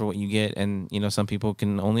 you pay for what you get, and, you know, some people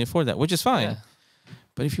can only afford that, which is fine. Yeah.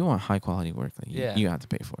 But if you want high quality work, like, Yeah. you have to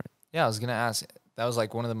pay for it. Yeah, I was gonna ask. That was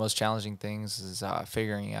like one of the most challenging things is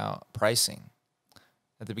figuring out pricing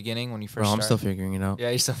at the beginning when you first. Bro, I'm started. still figuring it out. Yeah,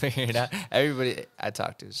 you're still figuring it out. Everybody I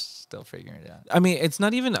talked to is still figuring it out. I mean, it's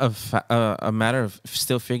not even a matter of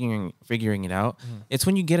still figuring it out. It's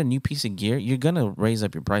when you get a new piece of gear, you're gonna raise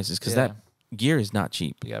up your prices, because that gear is not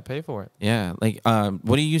cheap. You gotta pay for it. Yeah, like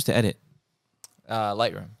what do you use to edit?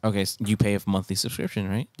 Lightroom. Okay, so you pay a monthly subscription,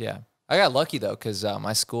 right? Yeah, I got lucky though because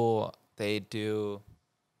my school they do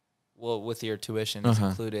well with your tuition. It's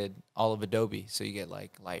included all of Adobe, so you get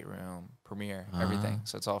like Lightroom, Premiere, everything.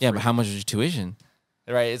 So it's all Yeah, free. but how much is your tuition?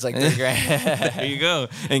 Right, it's like $3,000. There you go.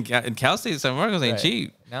 And Cal State San Marcos ain't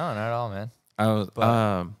cheap. No, not at all, man. I was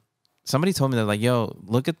somebody told me that, like, yo,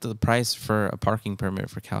 look at the price for a parking permit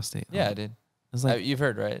for Cal State. Yeah, I did. It's like, You've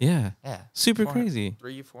heard, right? yeah, Yeah. super crazy.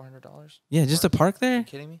 $300-$400. Yeah, just to park Are there, you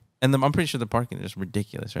kidding me? and I'm pretty sure the parking is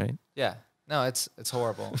ridiculous, right? Yeah. No, it's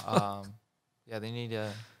horrible. Yeah, they need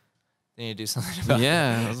to do something about it.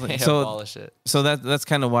 Yeah, I was like, so abolish it. So that's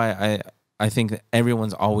kind of why I think that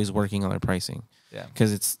everyone's always working on their pricing. Yeah.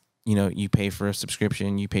 Because it's, you know, you pay for a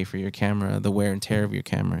subscription, you pay for your camera, the wear and tear of your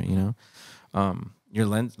camera, you know. Your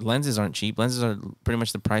lenses aren't cheap. Lenses are pretty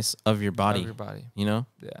much the price of your body. Of your body. You know?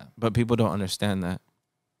 Yeah. But people don't understand that.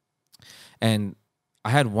 And I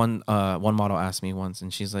had one model ask me once,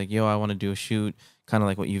 and she's like, yo, I want to do a shoot kind of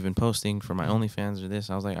like what you've been posting for my OnlyFans or this.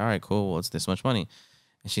 I was like, all right, cool. Well, it's this much money.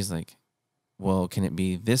 And she's like, well, can it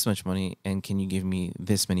be this much money, and can you give me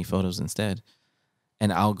this many photos instead?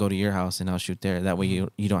 And I'll go to your house and I'll shoot there. That way you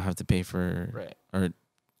don't have to pay for Right. Or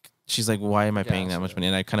she's like, why am I paying that much money?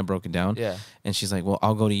 And I kind of broke it down. Yeah. And she's like, well,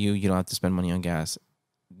 I'll go to you. You don't have to spend money on gas.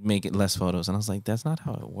 Make it less photos. And I was like, that's not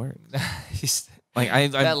how it works. Like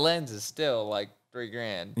that lens is still like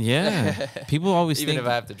 $3,000. Yeah. People always even think, if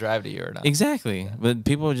I have to drive to you or not. exactly. Yeah. But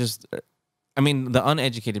people just, I mean, the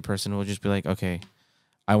uneducated person will just be like, okay,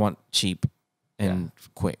 I want cheap and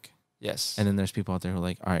quick. Yes. And then there's people out there who are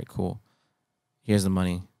like, all right, cool. Here's the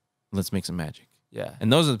money. Let's make some magic. Yeah.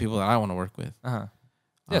 And those are the people that I want to work with.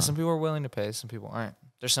 Yeah, some people are willing to pay, some people aren't.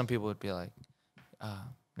 There's some people would be like,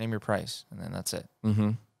 name your price, and then that's it.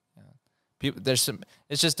 Mm-hmm. People, there's some.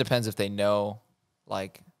 It just depends if they know,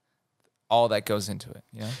 like, all that goes into it.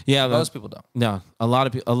 You know? Yeah, most people don't. No, a lot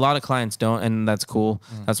of clients don't, and that's cool.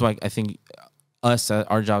 That's why I think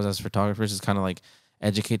our jobs as photographers is kind of like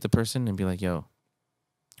educate the person and be like, yo,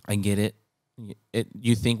 I get it.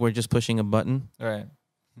 You think we're just pushing a button, Right.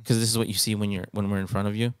 because this is what you see when we're in front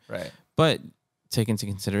of you. Right. But take into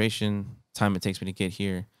consideration time it takes me to get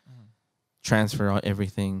here, transfer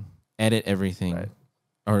everything, edit everything. Right.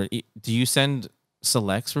 Or do you send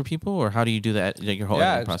selects for people, or how do you do that? Like your whole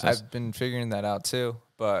editing process? I've been figuring that out too.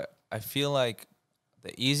 But I feel like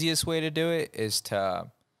the easiest way to do it is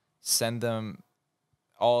to send them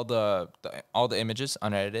all the images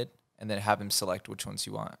unedited, and then have them select which ones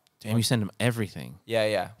you want. Damn, you send them everything. Yeah,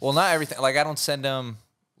 yeah. Well, not everything. Like, I don't send them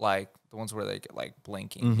like the ones where they get like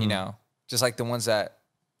blinking. You know, just like the ones that,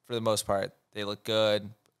 for the most part, they look good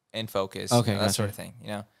in focus. Okay, that gotcha. sort of thing. You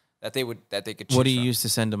know, that they could. Choose What do you from. use to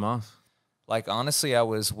send them off? Like, honestly, I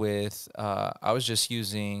was just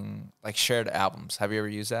using like shared albums. Have you ever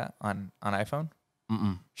used that on iPhone?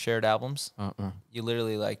 Shared albums. You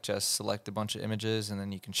literally like just select a bunch of images, and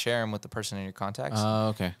then you can share them with the person in your contacts. Oh,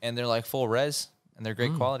 okay. And they're like full res, and they're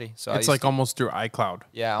great quality. So It's like almost through iCloud.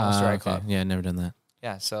 yeah, almost right. Okay. Yeah, never done that.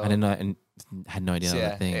 Yeah, so I didn't know. And had no idea so that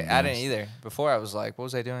yeah, thing. I didn't either. Before I was like, what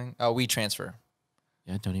was I doing? Oh, WeTransfer.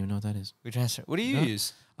 Yeah, I don't even know what that is. WeTransfer. What do you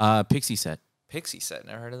use? Pixie Set. Pixie Set.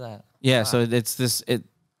 Never heard of that. Yeah, Wow. so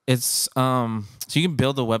it's so you can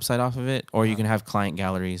build a website off of it, or you can have client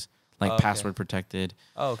galleries, like Okay. password protected,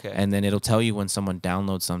 Oh, okay. and then it'll tell you when someone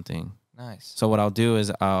downloads something. Nice. So what I'll do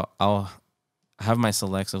is I'll have my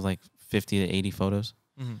selects of like 50 to 80 photos,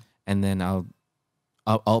 and then I'll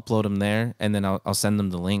upload them there, and then I'll send them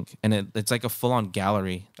the link, and it's like a full on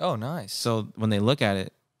gallery. Oh, nice. So when they look at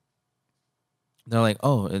it, they're like,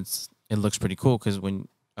 "Oh, it looks pretty cool." Because when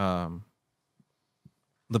the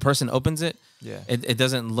person opens it, yeah. it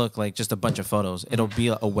doesn't look like just a bunch of photos. It'll be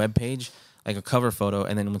a web page, like a cover photo,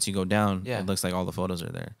 and then once you go down, Yeah. it looks like all the photos are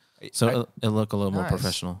there. So it'll look a little more Nice.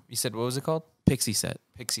 professional. You said what was it called? Pixie Set.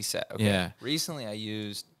 Pixie Set. Okay. Yeah. Recently, I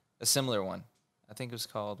used a similar one. I think it was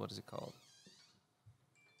called. What is it called?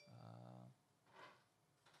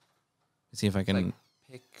 See if I can. Like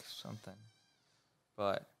pick something.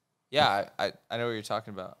 But yeah, I know what you're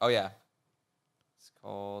talking about. Oh yeah, it's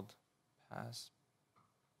called Pass.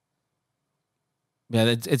 Yeah,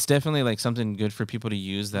 it's definitely like something good for people to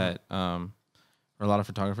use that for a lot of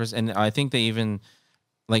photographers. And I think they even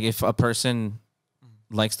like if a person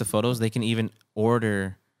likes the photos, they can even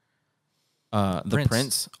order the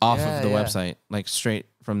prints off of the website, like straight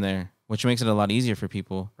from there, which makes it a lot easier for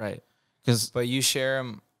people. Right. But you share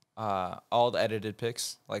them all the edited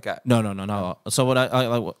pics, like no, not all. So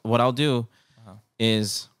what I'll do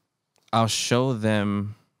is I'll show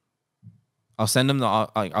them. I'll send them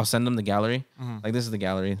the gallery. Like this is the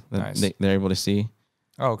gallery that they're able to see.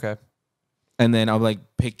 Oh, okay. And then I'll like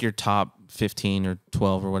pick your top 15 or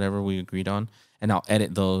 12 or whatever we agreed on, and I'll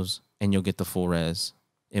edit those, and you'll get the full res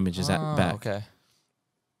images back. Okay.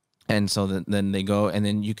 And so then they go, and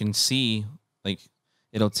then you can see like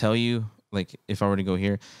it'll tell you like if I were to go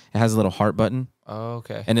here, it has a little heart button. Oh,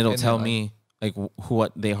 okay. And it'll tell me like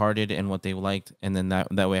what they hearted and what they liked, and then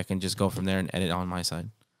that way I can just go from there and edit on my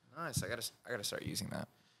side. Nice. I gotta start using that.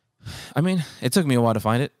 I mean, it took me a while to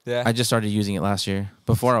find it. Yeah. I just started using it last year.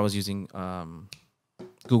 Before I was using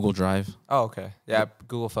Google Drive. Oh, okay. Yeah,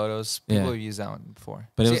 Google Photos. People have used that one before.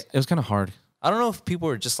 But it was kind of hard. I don't know if people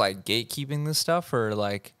are just like gatekeeping this stuff or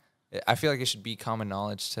like I feel like it should be common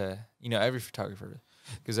knowledge to, every photographer,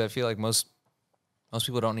 because I feel like most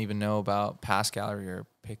people don't even know about Pass Gallery or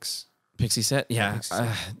Pixie Set. Yeah.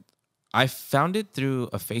 I found it through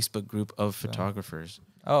a Facebook group of photographers.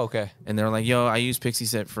 Oh, okay. And they're like, yo, I use Pixie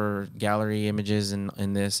Set for gallery images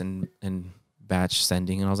and this and batch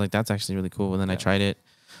sending. And I was like, that's actually really cool. And then I tried it.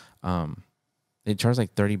 They charge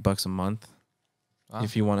like $30 a month. Wow.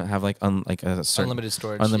 If you want to have like a certain unlimited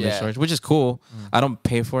storage, which is cool. I don't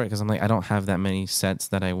pay for it because I'm like, I don't have that many sets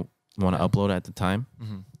that I want to upload at the time.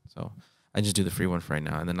 So I just do the free one for right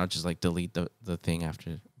now. And then I'll just like delete the thing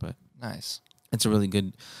after. But nice. It's a really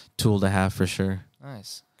good tool to have for sure.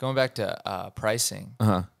 Nice. Going back to pricing.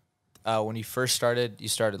 When you first started, you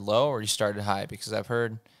started low or you started high? Because I've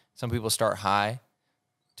heard some people start high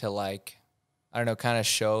to like, I don't know, kind of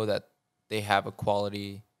show that they have a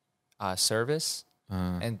quality service.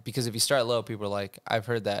 And because if you start low, people are like, I've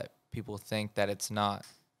heard that people think that it's not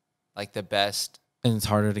like the best. And it's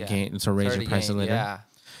harder to gain, to raise your price later. Yeah.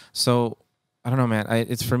 So I don't know, man.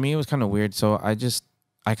 It's for me, it was kind of weird. So I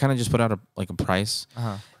kind of just put out a price,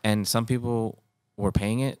 and some people were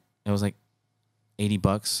paying it. It was like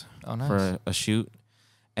 $80 for a shoot,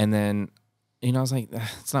 and then I was like,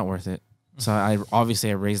 it's not worth it. So I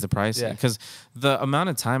raised the price because the amount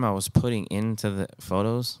of time I was putting into the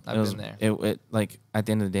photos, it like at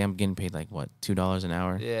the end of the day, I'm getting paid like what, $2 an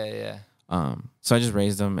hour. Yeah. So I just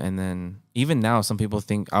raised them, and then even now, some people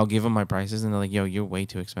think I'll give them my prices, and they're like, "Yo, you're way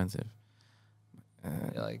too expensive."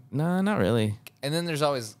 Like, no, not really. And then there's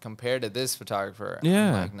always compared to this photographer.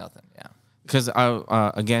 Yeah, like nothing. Yeah. Because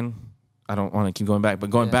again, I don't want to keep going back, but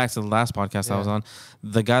going back to the last podcast I was on,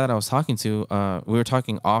 the guy that I was talking to, we were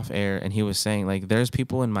talking off air, and he was saying like, there's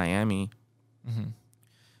people in Miami,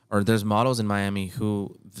 or there's models in Miami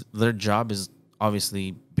who their job is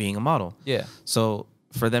obviously being a model. Yeah. So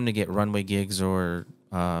for them to get runway gigs or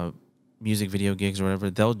music video gigs or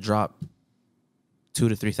whatever, they'll drop $2,000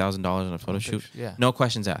 to $3,000 on a photo shoot. Yeah. No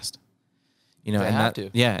questions asked. They have to.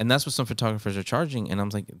 Yeah, and that's what some photographers are charging. And I'm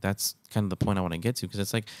like, that's kind of the point I want to get to, because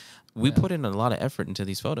it's like we put in a lot of effort into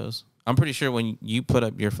these photos. I'm pretty sure when you put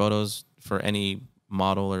up your photos for any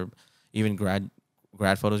model or even grad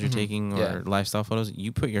photos you're taking or lifestyle photos,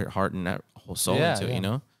 you put your heart and that whole soul into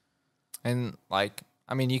it, And like,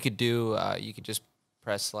 I mean, you could you could just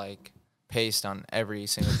press like paste on every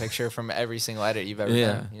single picture from every single edit you've ever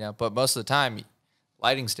done, But most of the time,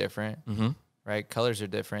 lighting's different, right? Colors are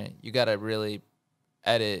different. You got to really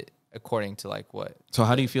edit according to like what. So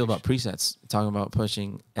how do you feel about presets? Talking about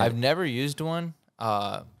pushing. I've never used one,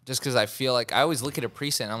 just because I feel like I always look at a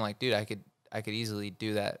preset and I'm like, dude, I could easily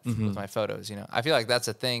do that with my photos. I feel like that's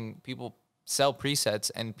a thing. People sell presets,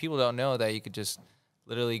 and people don't know that you could just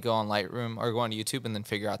literally go on Lightroom or go on YouTube and then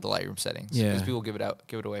figure out the Lightroom settings. Yeah, because people give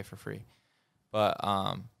it away for free. But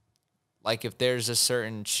like if there's a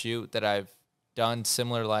certain shoot that I've done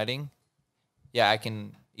similar lighting, I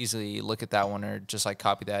can easily look at that one or just like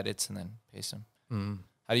copy the edits and then paste them.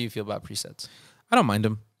 How do you feel about presets? I don't mind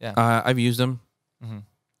them. Yeah, I've used them.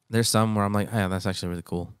 There's some where I'm like, yeah, that's actually really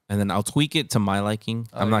cool, and then I'll tweak it to my liking.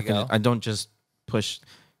 I don't just push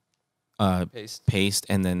paste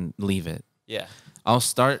and then leave it. Yeah, I'll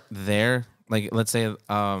start there. Like let's say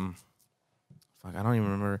I don't even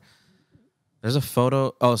remember. There's a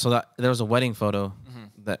photo. There was a wedding photo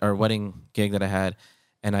or wedding gig that I had,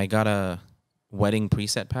 and I got a wedding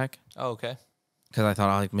preset pack Oh, okay. because I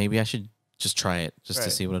thought like maybe I should just try it just to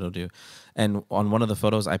Right. see what it'll do. And on one of the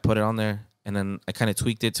photos, I put it on there, and then I kind of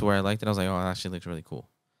tweaked it to where I liked it. I was like, oh, it actually looks really cool,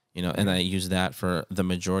 you know. And I used that for the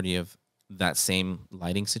majority of that same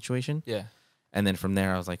lighting situation. Yeah. And then from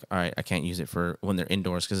there, I was like, all right, I can't use it for when they're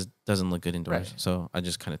indoors because it doesn't look good indoors. Right. So I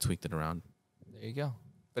just kind of tweaked it around. There you go.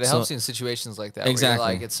 But it So- helps you in situations like that. Exactly. Where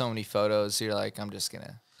you're like, it's so many photos. So you're like, I'm just going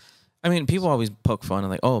to. I mean, people always poke fun and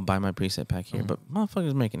like, oh, buy my preset pack here. But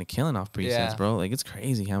motherfuckers making a killing off presets, Yeah. bro. Like, it's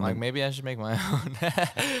crazy how Like, much. maybe I should make my own.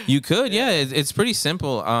 You could, yeah. It's pretty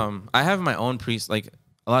simple. I have my own like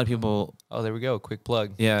a lot of people, Oh, there we go. Quick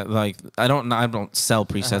plug. yeah, like I don't sell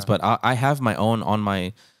presets, but I have my own on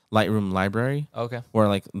my Lightroom library Okay. where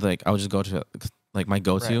like I would just go to like my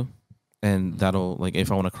go-to. Right. And that'll like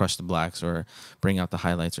if I want to crush the blacks or bring out the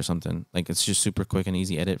highlights or something, like it's just super quick and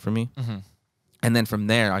easy edit for me. Mm-hmm. And then from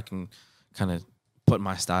there, I can kind of put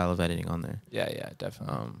my style of editing on there. Yeah,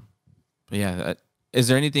 definitely. But yeah, is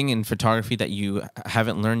there anything in photography that you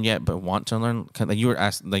haven't learned yet but want to learn? Like you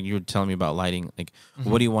were telling me about lighting. Like,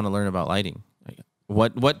 what do you want to learn about lighting? Like,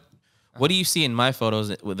 what do you see in my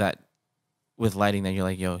photos with lighting that you're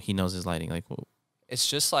like, yo, he knows his lighting? Like, whoa. It's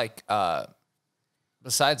just like,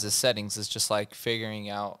 besides the settings, it's just like figuring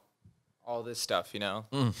out all this stuff, you know?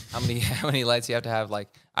 How many lights you have to have. Like,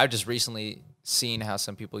 I've just recently seen how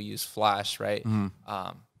some people use flash, right?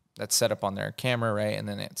 That's set up on their camera, right? And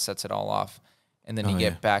then it sets it all off. And then you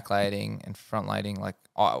get backlighting and front lighting. Like,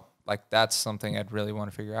 that's something I'd really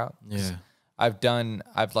want to figure out. Yeah.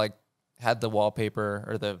 I've like had the wallpaper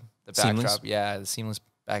or the Seamless? backdrop. Yeah, the seamless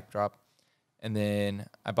backdrop. And then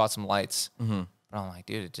I bought some lights. But I'm like,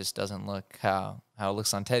 dude, it just doesn't look how it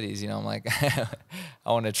looks on Teddy's. You know, I'm like, I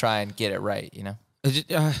want to try and get it right, you know?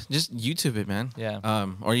 Just YouTube it, man. Yeah.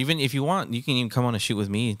 Or even if you want, you can even come on a shoot with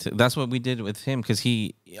me. That's what we did with him because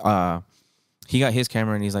he got his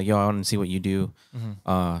camera and he's like, yo, I want to see what you do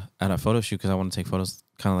at a photo shoot because I want to take photos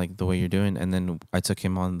kind of like the way you're doing. And then I took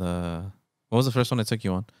him on what was the first one I took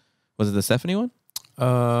you on? Was it the Stephanie one?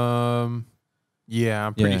 Yeah,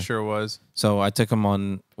 I'm pretty sure it was. So I took him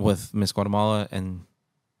on with Miss Guatemala, and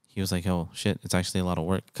he was like, "Oh shit, it's actually a lot of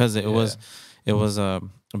work." Because it was a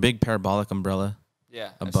big parabolic umbrella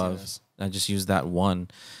above. I just used that one,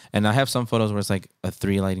 and I have some photos where it's like a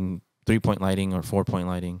 3-point lighting or 4-point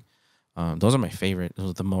lighting. Those are my favorite.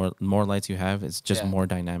 The more lights you have, it's just more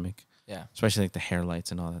dynamic. Yeah. Especially like the hair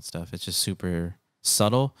lights and all that stuff. It's just super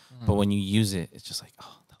subtle, but when you use it, it's just like,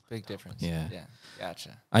 oh, Big difference. Yeah. Yeah. Gotcha.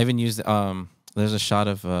 I even used there's a shot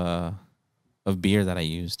of beer that I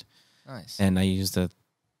used, Nice. and I used the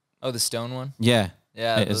stone one? yeah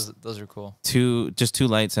Yeah, those are cool. two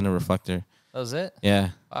lights and a reflector. That was it? Yeah.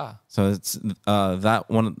 Wow. So it's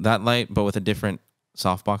that light, but with a different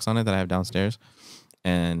softbox on it that I have downstairs,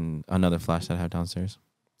 and another flash that I have downstairs.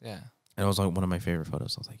 Yeah. And it was like one of my favorite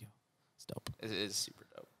photos. I was like, yo, it's dope. It is super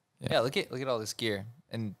dope. Yeah. Yeah, look at all this gear,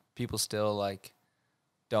 and people still like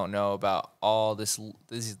don't know about all these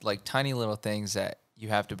like tiny little things that you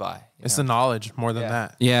have to buy. It's the knowledge more than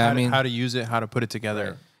that. Yeah, How I mean, how to use it, how to put it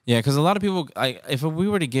together. Right. yeah, because a lot of people, if we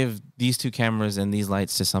were to give these 2 cameras and these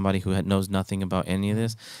lights to somebody who knows nothing about any of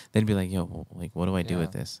this, they'd be like, yo, well, like, what do I do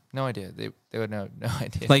with this? No idea. They would know no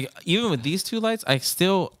idea. Like, even with these 2 lights,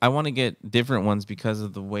 I want to get different ones because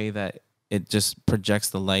of the way that it just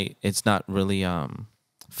projects the light. It's not really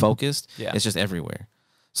focused. Yeah. It's just everywhere.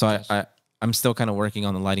 So I'm still kind of working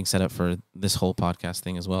on the lighting setup for this whole podcast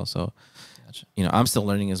thing as well. So, Gotcha. I'm still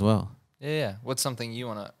learning as well. Yeah. What's something you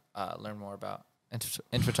want to learn more about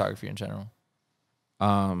in photography in general?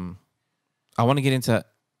 I want to get into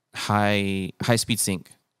high speed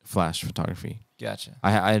sync flash photography. Gotcha.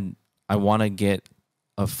 I want to get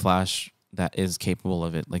a flash that is capable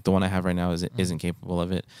of it. Like the one I have right now isn't capable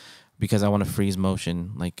of it because I want to freeze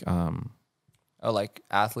motion. Like like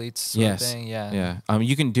athletes sort of thing? Yeah. Yeah.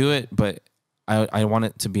 You can do it, but I want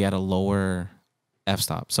it to be at a lower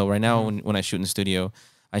f-stop. So right now when I shoot in the studio,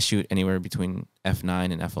 I shoot anywhere between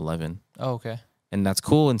f9 and f11. Oh, okay. And that's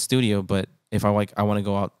cool in studio, but if I want to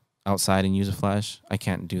go outside and use a flash, I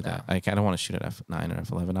can't do that. I don't want to shoot at f9 or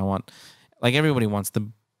f11. I want, like everybody wants the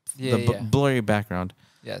blurry background.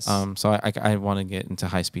 Yes. So I want to get into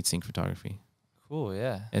high speed sync photography. Cool.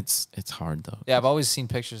 Yeah. It's hard though. Yeah, I've always seen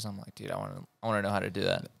pictures. I'm like, dude, I want to know how to do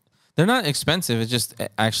that. They're not expensive. It's just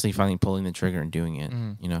actually finally pulling the trigger and doing it.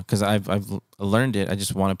 Because I've learned it. I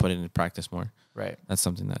just want to put it into practice more. Right. That's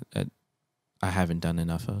something that I haven't done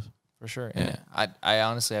enough of. For sure. Yeah. And I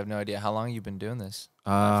honestly have no idea how long you've been doing this.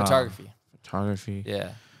 Photography. Photography.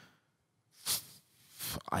 Yeah.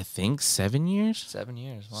 I think 7 years. 7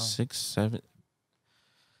 years. Wow. 6, 7.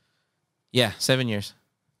 Yeah, 7 years.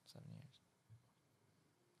 7 years.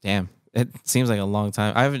 Damn, it seems like a long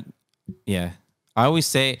time. I haven't. Yeah, I always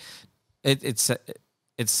say it's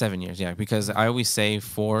 7 years. Yeah, because I always say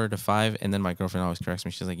 4 to 5, and then my girlfriend always corrects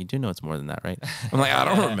me. She's like, "You do know it's more than that, right?" I'm like, "I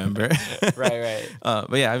don't remember." Right.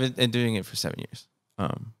 But yeah, I've been doing it for 7 years.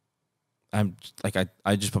 I'm like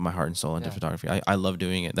I just put my heart and soul into photography. I love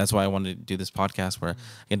doing it. That's why I wanted to do this podcast where I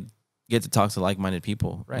can get to talk to like-minded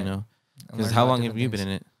people. Right. You know, because how long have you been in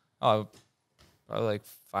it? Oh, probably like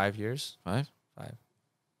 5 years. 5.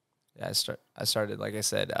 Yeah, I started like I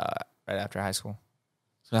said right after high school.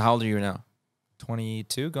 So how old are you now?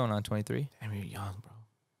 22, going on 23. Damn, you're young, bro.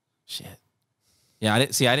 Shit. Yeah, I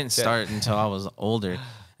didn't start until I was older,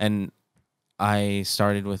 and I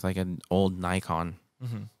started with like an old Nikon.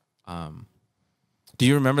 Do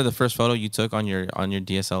you remember the first photo you took on your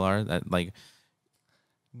DSLR? That like,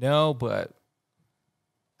 no, but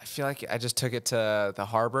I feel like I just took it to the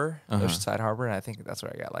harbor, Oceanside Harbor, and I think that's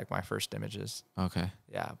where I got like my first images. Okay.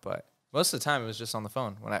 Yeah, but most of the time it was just on the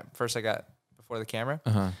phone. When I got before the camera,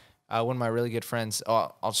 one of my really good friends,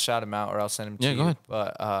 I'll shout him out or I'll send him to you. Go ahead.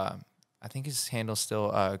 But I think his handle's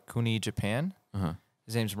still Kuni Japan.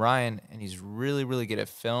 His name's Ryan, and he's really, really good at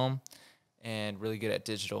film and really good at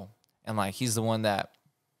digital. And like he's the one that,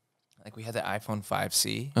 like, we had the iPhone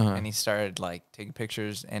 5C, and he started like taking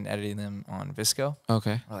pictures and editing them on Visco.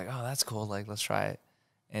 Okay. We're like, oh, that's cool. Like, let's try it.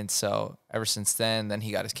 And so ever since then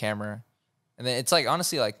he got his camera, and then it's like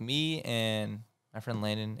honestly like me and my friend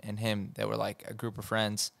Landon and him that were like a group of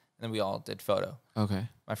friends, and then we all did photo. Okay.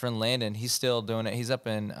 My friend Landon, he's still doing it. He's up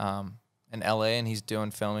in LA, and he's doing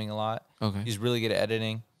filming a lot. Okay. He's really good at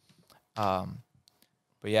editing.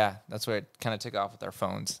 But yeah, that's where it kind of took off with our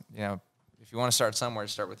phones. You know, if you want to start somewhere,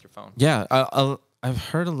 start with your phone. Yeah, I've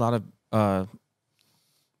heard a lot of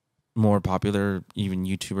more popular even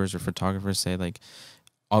YouTubers or photographers say like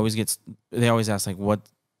they always ask like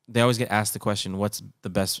they always get asked the question, what's the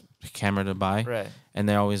best camera to buy? Right. And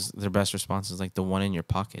their best response is like the one in your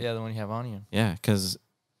pocket. Yeah, the one you have on you. Yeah, because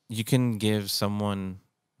you can give someone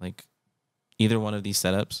like either one of these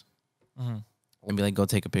setups and be like, go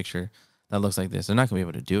take a picture that looks like this. They're not gonna be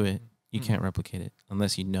able to do it. You can't replicate it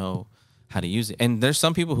unless you know how to use it. And there's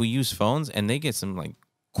some people who use phones and they get some like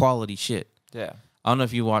quality shit. Yeah. I don't know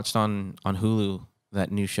if you watched on Hulu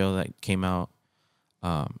that new show that came out,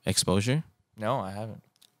 Exposure. No, I haven't.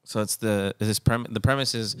 So it's the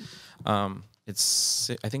premise is, I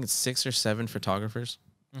think it's 6 or 7 photographers,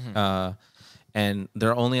 and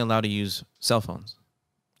they're only allowed to use cell phones.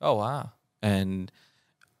 Oh wow! And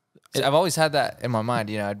I've always had that in my mind.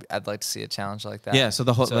 You know, I'd like to see a challenge like that. Yeah. So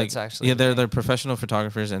the whole they're professional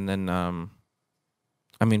photographers, and then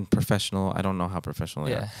I mean professional. I don't know how professional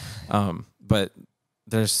they are. But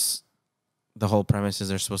there's the whole premise is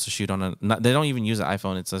they're supposed to shoot on they don't even use an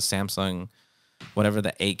iPhone. It's a Samsung, whatever,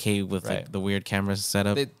 the 8K with like the weird camera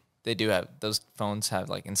setup. They do have those phones have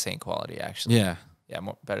like insane quality actually. Yeah. Yeah,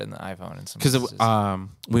 better than the iPhone and some. Because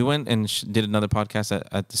we went and did another podcast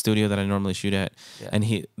at the studio that I normally shoot at,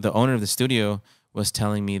 and the owner of the studio was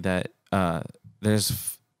telling me that there's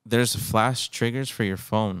flash triggers for your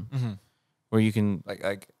phone where you can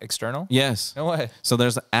like external. Yes. No way. So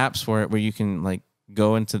there's apps for it where you can like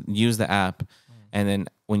go into use the app, and then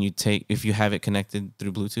when you if you have it connected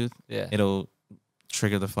through Bluetooth, it'll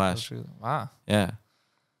trigger the flash. Wow. Yeah.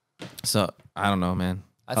 So I don't know, man.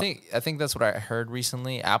 I think that's what I heard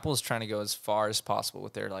recently. Apple's trying to go as far as possible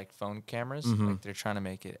with their like phone cameras. Like they're trying to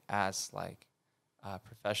make it as like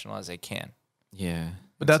professional as they can. Yeah,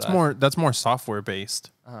 but that's more software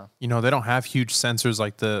based. You know, they don't have huge sensors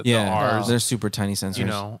like the R's. They're super tiny sensors. You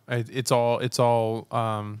know, it's all.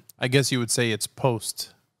 I guess you would say it's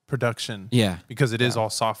post production. Yeah, because it is all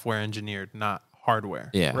software engineered, not hardware.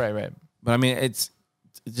 Yeah, right. But I mean, it's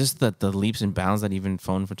just that the leaps and bounds that even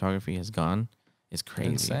phone photography has gone. It's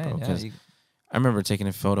crazy, insane, bro. Because I remember taking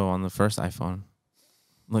a photo on the first iPhone,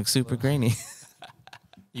 looked super grainy.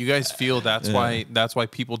 You guys feel that's why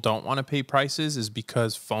people don't want to pay prices, is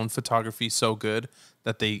because phone photography is so good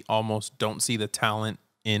that they almost don't see the talent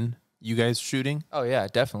in you guys shooting? Oh yeah,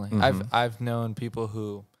 definitely. I've known people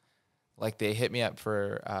who, like, they hit me up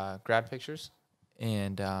for grad pictures,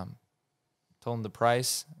 and told them the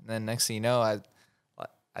price, and then next thing you know,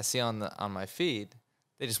 I see on my feed.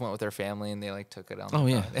 They just went with their family and they like took it on. Oh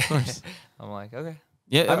yeah, of course. I'm like, okay.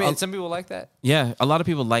 Yeah, I mean, some people like that. Yeah, a lot of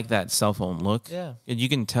people like that cell phone look. Yeah, you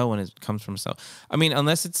can tell when it comes from cell. I mean,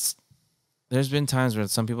 there's been times where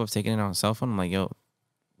some people have taken it on a cell phone. I'm like, yo,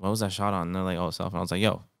 what was that shot on? And they're like, oh, cell phone. I was like,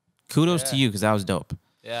 yo, kudos to you because that was dope.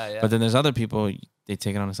 Yeah. But then there's other people, they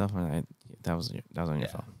take it on a cell phone. That was on your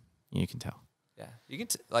phone. You can tell. Yeah,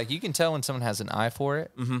 you can tell when someone has an eye for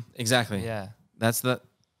it. Exactly. Yeah, that's the.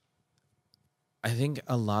 I think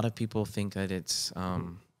a lot of people think that it's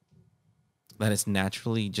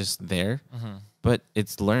naturally just there, but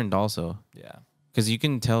it's learned also. Yeah. Because you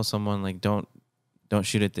can tell someone like don't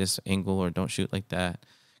shoot at this angle or don't shoot like that.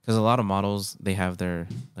 Because a lot of models, they have their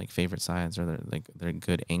like favorite sides or their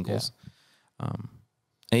good angles.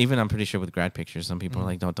 And even I'm pretty sure with grad pictures, some people are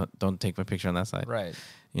like don't take my picture on that side. Right.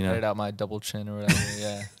 You know, Edit out my double chin or whatever.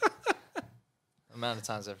 Yeah. The amount of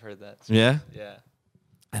times I've heard that. Yeah. Yeah.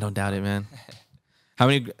 I don't doubt it, man. How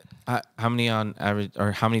many on average,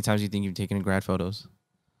 or how many times do you think you've taken grad photos?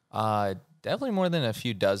 Definitely more than a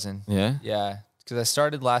few dozen. Yeah. Yeah. Because I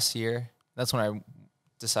started last year. That's when I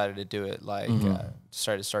decided to do it. Like,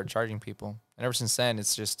 started charging people. And ever since then,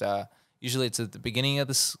 it's just usually it's at the beginning of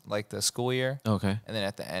this, like the school year. Okay. And then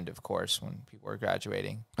at the end, of course, when people are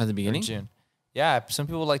graduating. At the beginning? In June. Yeah. Some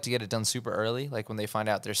people like to get it done super early, like when they find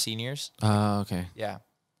out they're seniors. Okay. Yeah.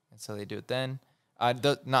 And so they do it then.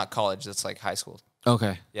 Not college. That's like high school.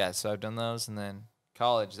 Okay. Yeah. So I've done those. And then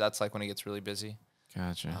college, that's like when it gets really busy.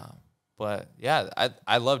 Gotcha. But yeah,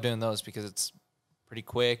 I love doing those because it's pretty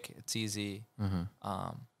quick. It's easy. And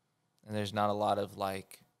there's not a lot of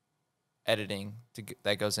like editing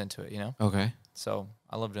that goes into it, you know? Okay. So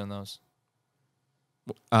I love doing those.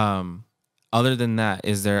 Other than that,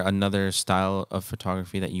 is there another style of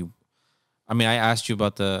photography that you, I mean, I asked you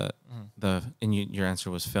about and your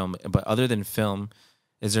answer was film, but other than film,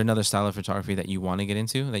 is there another style of photography that you want to get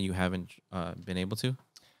into that you haven't been able to?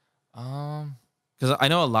 Because I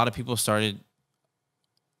know a lot of people started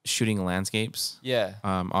shooting landscapes. Yeah.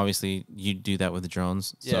 Obviously, you do that with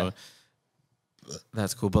drones, so Yeah.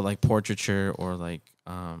 that's cool. But like portraiture or like,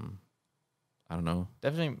 I don't know.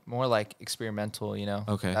 Definitely more like experimental, you know?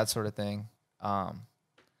 Okay. That sort of thing.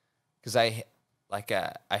 Because I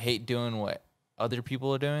hate doing what other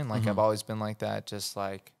people are doing. Like I've always been like that. Just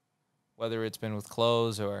like whether it's been with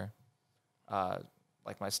clothes or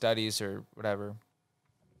like my studies or whatever.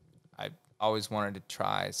 I always wanted to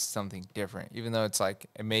try something different, even though it's like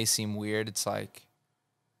it may seem weird. It's like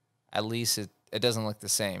at least it doesn't look the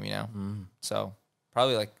same, you know. So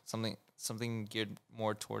probably like something geared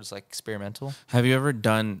more towards like experimental. Have you ever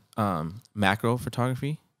done macro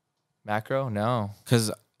photography? Macro? No.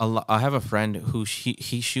 Because I have a friend who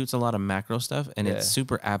he shoots a lot of macro stuff, and Yeah. it's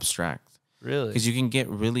super abstract. Really? Because you can get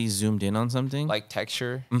really zoomed in on something. Like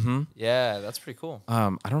texture? Mm-hmm. Yeah, that's pretty cool. I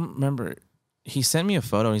don't remember. He sent me a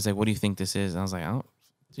photo. And he's like, "What do you think this is?" And I was like, "I don't,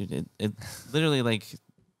 dude. It literally like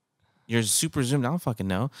you're super zoomed. I don't fucking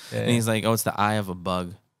know." Yeah, and he's like, "Oh, it's the eye of a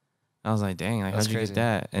bug." I was like, "Dang, like That's how'd you crazy. get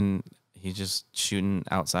that?" And he's just shooting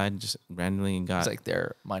outside, just randomly, and got. It's like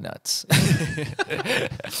they're my nuts. Yeah.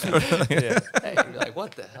 Hey, you're like,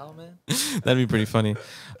 what the hell, man? That'd be pretty funny.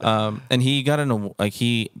 And he got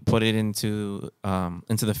he put it into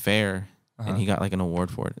the fair, and he got like an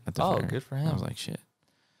award for it at the fair. Oh, good for I him. was like, shit.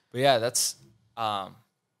 But yeah, that's I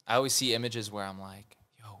always see images where I'm like,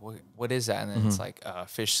 yo, what is that? And then it's like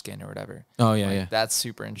fish skin or whatever. Oh yeah, Like, yeah. That's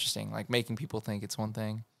super interesting. Like making people think it's one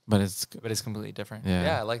thing, But it's but it's completely different. Yeah.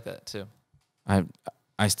 Yeah, I like that too.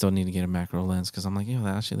 I still need to get a macro lens because I'm like, yo,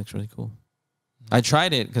 that actually looks really cool. I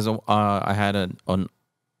tried it because I had one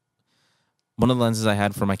of the lenses I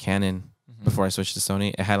had for my Canon before I switched to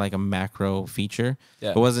Sony. It had like a macro feature.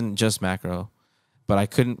 Yeah. It wasn't just macro, but I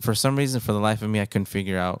couldn't, for some reason, for the life of me, I couldn't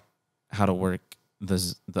figure out how to work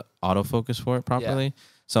the autofocus for it properly.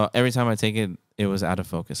 So every time I take it, it was out of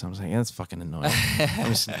focus. I was like, yeah, that's fucking annoying.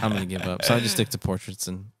 I'm gonna give up. So I just stick to portraits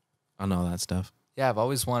and on all that stuff. Yeah, I've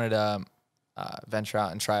always wanted to venture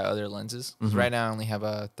out and try other lenses. 'Cause right now I only have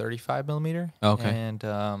a 35 millimeter. Okay. And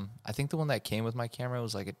I think the one that came with my camera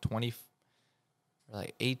was like a 20, or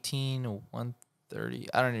like 18 or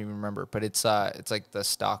 130. I don't even remember, but it's like the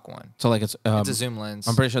stock one. So like it's It's a zoom lens.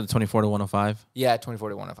 I'm pretty sure the 24 to 105. Yeah, 24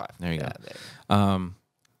 to 105. There you go. There.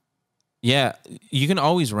 Yeah, you can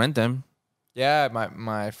always rent them. Yeah,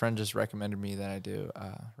 my friend just recommended me that I do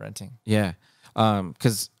renting. Yeah,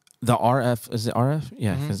 because the RF, is it RF?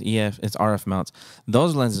 Yeah, because EF, it's RF mounts.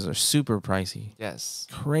 Those lenses are super pricey. Yes.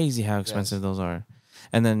 Crazy how expensive those are.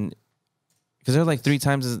 And then because they're like three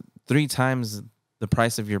times the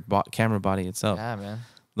price of your camera body itself. Yeah, man.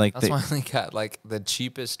 Like That's why I only got like the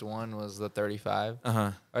cheapest one was the 35.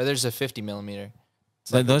 Or there's a 50 millimeter.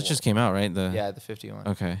 It's like those just came out, right? the 50 one.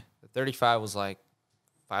 Okay. The 35 was like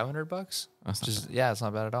 $500. That's not Just bad. yeah, it's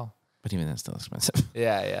not bad at all. But even that's still expensive.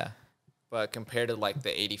 Yeah. But compared to like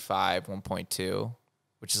the 85 1.2,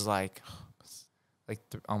 which is like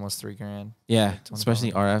almost $3,000. Yeah, Like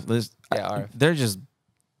especially RF. RF. They're just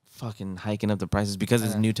fucking hiking up the prices because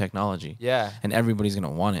it's new technology. Yeah. And everybody's gonna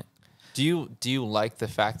want it. Do you like the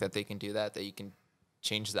fact that they can do that? That you can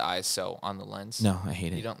change the ISO on the lens? No, I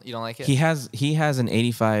hate it. You don't like it? He has an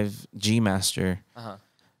 85 G Master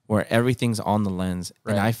where everything's on the lens,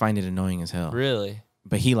 and Right. I find it annoying as hell. Really?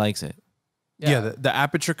 But he likes it. Yeah, the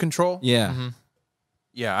aperture control. Yeah.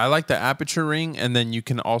 Yeah, I like the aperture ring, and then you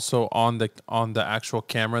can also on the actual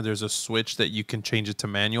camera, there's a switch that you can change it to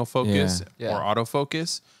manual focus Yeah. or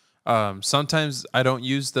autofocus. Sometimes I don't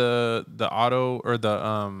use the auto or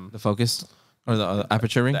The focus or the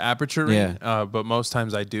aperture ring. the aperture ring, Yeah. but most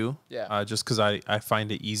times I do. Yeah. Just because I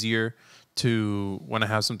find it easier to, when I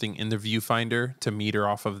have something in the viewfinder, to meter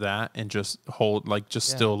off of that and just hold, like, just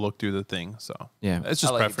still look through the thing. So Yeah. it's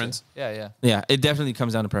just I like it preference. too. Yeah. Yeah, it definitely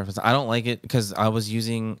comes down to preference. I don't like it because I was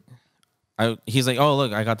using. He's like, oh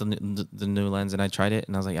look, I got the new lens, and I tried it,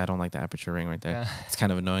 and I was like, I don't like the aperture ring right there. Yeah. It's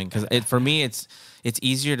kind of annoying because for me it's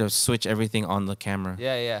easier to switch everything on the camera.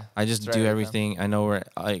 Yeah. I just It's do right with everything. I know where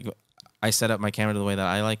I set up my camera the way that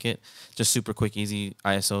I like it. Just super quick, easy.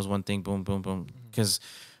 ISO is one thing. Boom, boom, boom. Because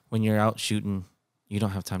when you're out shooting, you don't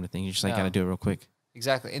have time to think. You just like gotta do it real quick.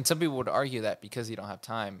 Exactly. And some people would argue that because you don't have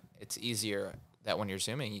time, it's easier that when you're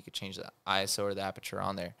zooming, you could change the ISO or the aperture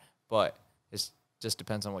on there. But it just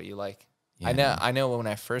depends on what you like. Yeah. I know when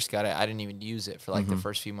I first got it, I didn't even use it for like the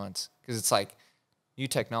first few months because it's like new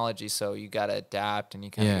technology. So you got to adapt and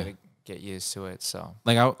you kind of got to get used to it. So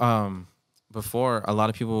Like before, a lot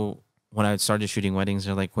of people, when I started shooting weddings,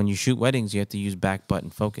 they're like, when you shoot weddings, you have to use back button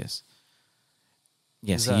focus.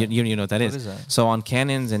 Yes, you know what that is. What is that? So on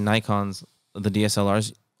Canons and Nikons, the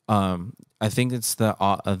DSLRs, I think it's the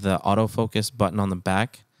autofocus button on the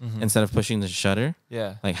back. Instead of pushing the shutter,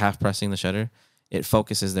 yeah. like half pressing the shutter, it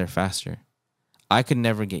focuses there faster. I could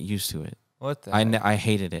never get used to it. What the heck? I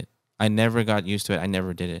hated it. I never got used to it. I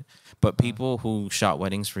never did it. But people who shot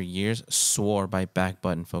weddings for years swore by back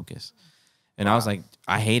button focus. And I was like,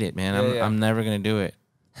 I hate it, man. I'm never going to do it.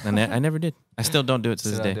 And I never did. I still don't do it to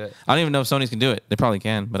this day. I don't even know if Sony's can do it. They probably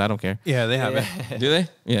can, but I don't care. Yeah, they have it. Do they?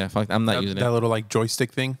 Yeah, fuck. I'm not using That it. little like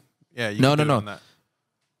joystick thing. Yeah. You No, can do no, it no. on that.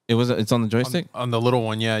 It's on the joystick? On the little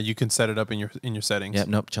one, yeah, you can set it up in your settings. Yep,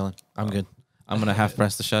 nope, chilling. I'm good. I'm going to half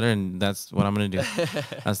press the shutter, and that's what I'm going to do.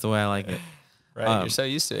 That's the way I like it. Right. You're so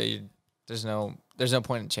used to it. There's no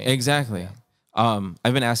point in changing. Exactly.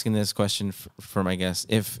 I've been asking this question for my guests.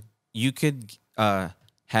 If you could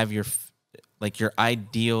have your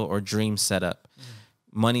ideal or dream setup,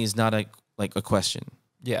 money is not a question.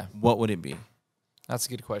 Yeah. What would it be? That's a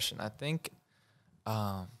good question. I think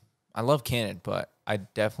I love Canon, but I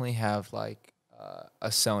definitely have like a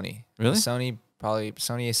Sony. Really? Probably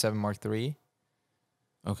Sony A7 Mark III.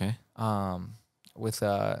 Okay. With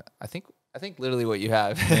I think literally what you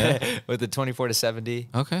have with the 24-70.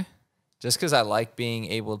 Okay. Just because I like being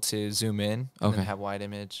able to zoom in and Okay. then have wide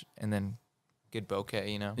image and then good bokeh,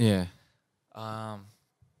 you know. Yeah.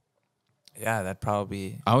 Yeah, that'd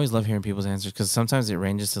probably be. I always love hearing people's answers because sometimes it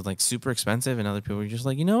ranges to like super expensive, and other people are just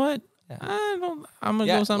like, you know what? I'm gonna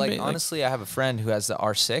go something. Like honestly, I have a friend who has the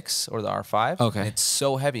R6 or the R5. Okay. And it's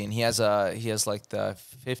so heavy, and he has like the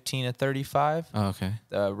 15-35, Oh, okay.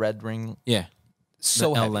 the red ring. Yeah. So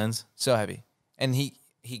The L heavy, lens. so heavy, and he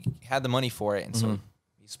had the money for it, and so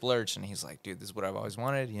he splurged, and he's like, dude, this is what I've always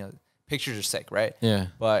wanted. You know, pictures are sick, right? Yeah.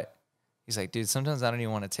 But he's like, dude, sometimes I don't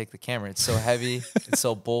even want to take the camera. It's so heavy, it's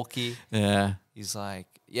so bulky. Yeah. He's like,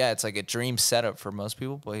 yeah, it's like a dream setup for most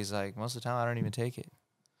people, but he's like, most of the time I don't even take it.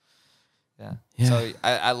 Yeah. So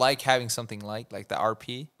I like having something like the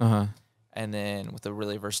RP, and then with a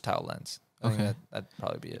really versatile lens. I think that'd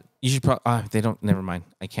probably be it. You should probably. They don't. Never mind.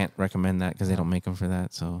 I can't recommend that because they don't make them for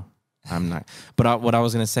that. So I'm not. But what I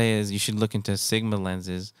was gonna say is you should look into Sigma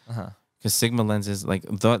lenses because Sigma lenses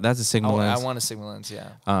that's a Sigma lens. I want a Sigma lens,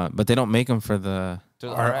 yeah. But they don't make them for the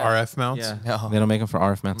RF mounts. Yeah. No. They don't make them for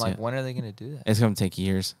RF I'm mounts like, yet. when are they gonna do that? It's gonna take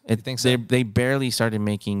years. You think so? They barely started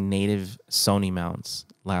making native Sony mounts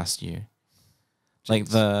last year. Like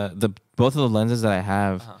the both of the lenses that I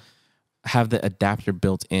have the adapter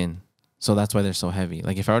built in. So that's why they're so heavy.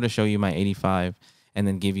 Like if I were to show you my 85 and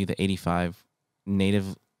then give you the 85 native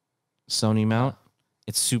Sony mount,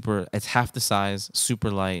 it's half the size,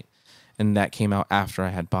 super light, and that came out after I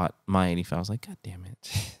had bought my 85. I was like, God damn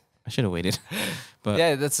it. I should have waited. But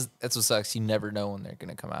yeah, that's what sucks. You never know when they're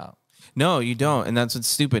gonna come out. no, you don't. And that's what's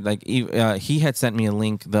stupid. Like he had sent me a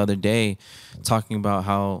link the other day talking about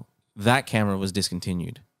how that camera was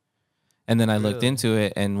discontinued. And then I looked into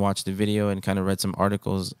it and watched the video and kind of read some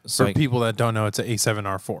articles. So For people that don't know, it's an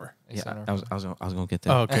A7R4. yeah, I was gonna get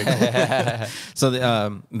that. Oh, okay, cool. So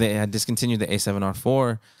they had discontinued the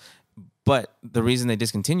A7R4, but the reason they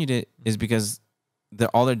discontinued it is because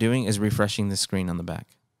all they're doing is refreshing the screen on the back.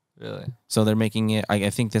 Really? So they're making it. I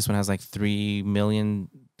think this one has like 3 million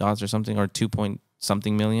dots or something, or 2.2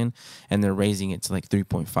 something million, and they're raising it to like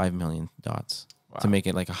 3.5 million dots to make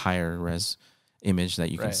it like a higher res image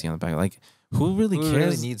that you can see on the back. Like, who really cares? Who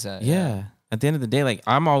really needs that? Yeah. At the end of the day, like,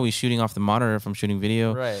 I'm always shooting off the monitor if I'm shooting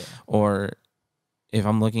video. Right. Or if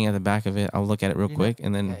I'm looking at the back of it, I'll look at it real quick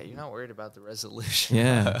and then. Yeah, you're not worried about the resolution.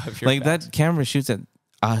 Yeah. Of your like back. that camera shoots at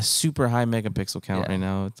a super high megapixel count right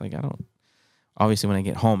now. It's like, I don't. Obviously, when I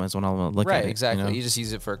get home, that's when I'll look at it. Right, exactly. You know? You just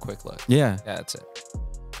use it for a quick look. Yeah. Yeah, that's it.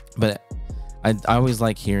 But I always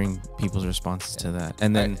like hearing people's responses to that.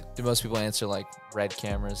 And then. Do most people answer like red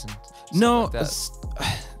cameras and stuff No. like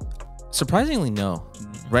that? Surprisingly, no.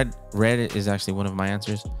 Red is actually one of my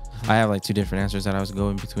answers. I have like 2 different answers that I was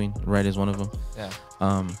going between. Red is one of them.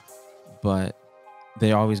 Yeah. But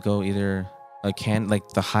they always go either like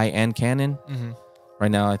the high-end Canon. Mm-hmm.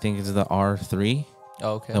 Right now, I think it's the R3.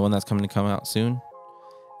 Oh, okay. The one that's coming to come out soon.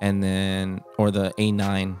 And then, or the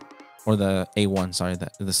A9, or the A1, sorry, the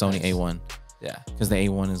Sony A1. Yeah. Because the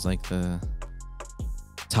A1 is like the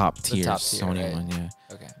top tier Sony right? one, yeah.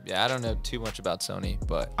 Okay. Yeah, I don't know too much about Sony,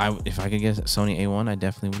 but If I could get a Sony A1, I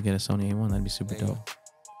definitely would get a Sony A1. That'd be super There you dope.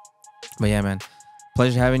 But yeah, man,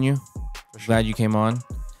 pleasure having you. Glad you came on.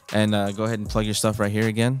 And go ahead and plug your stuff right here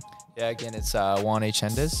again. yeah, again, it's Juan H.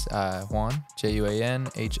 Hernandez. Juan, Juan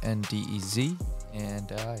Hndez.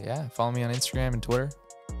 And yeah, follow me on Instagram and Twitter.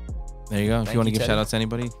 There you go. If Thank you want to you, give Teddy. shout out to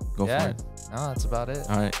anybody, go for it. No, that's about it.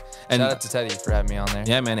 All right. And Shout out to Teddy for having me on there.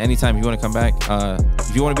 yeah, man, anytime if you want to come back,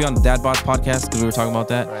 if you want to be on the Dad Bod podcast, because we were talking about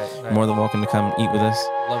that, Right. more than welcome to come eat with us.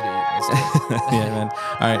 Love to eat. Let's do it. Yeah, man.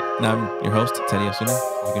 All right. Now I'm your host, Teddy Osuna.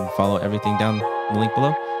 You can follow everything down the link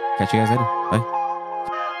below. Catch you guys later. Bye.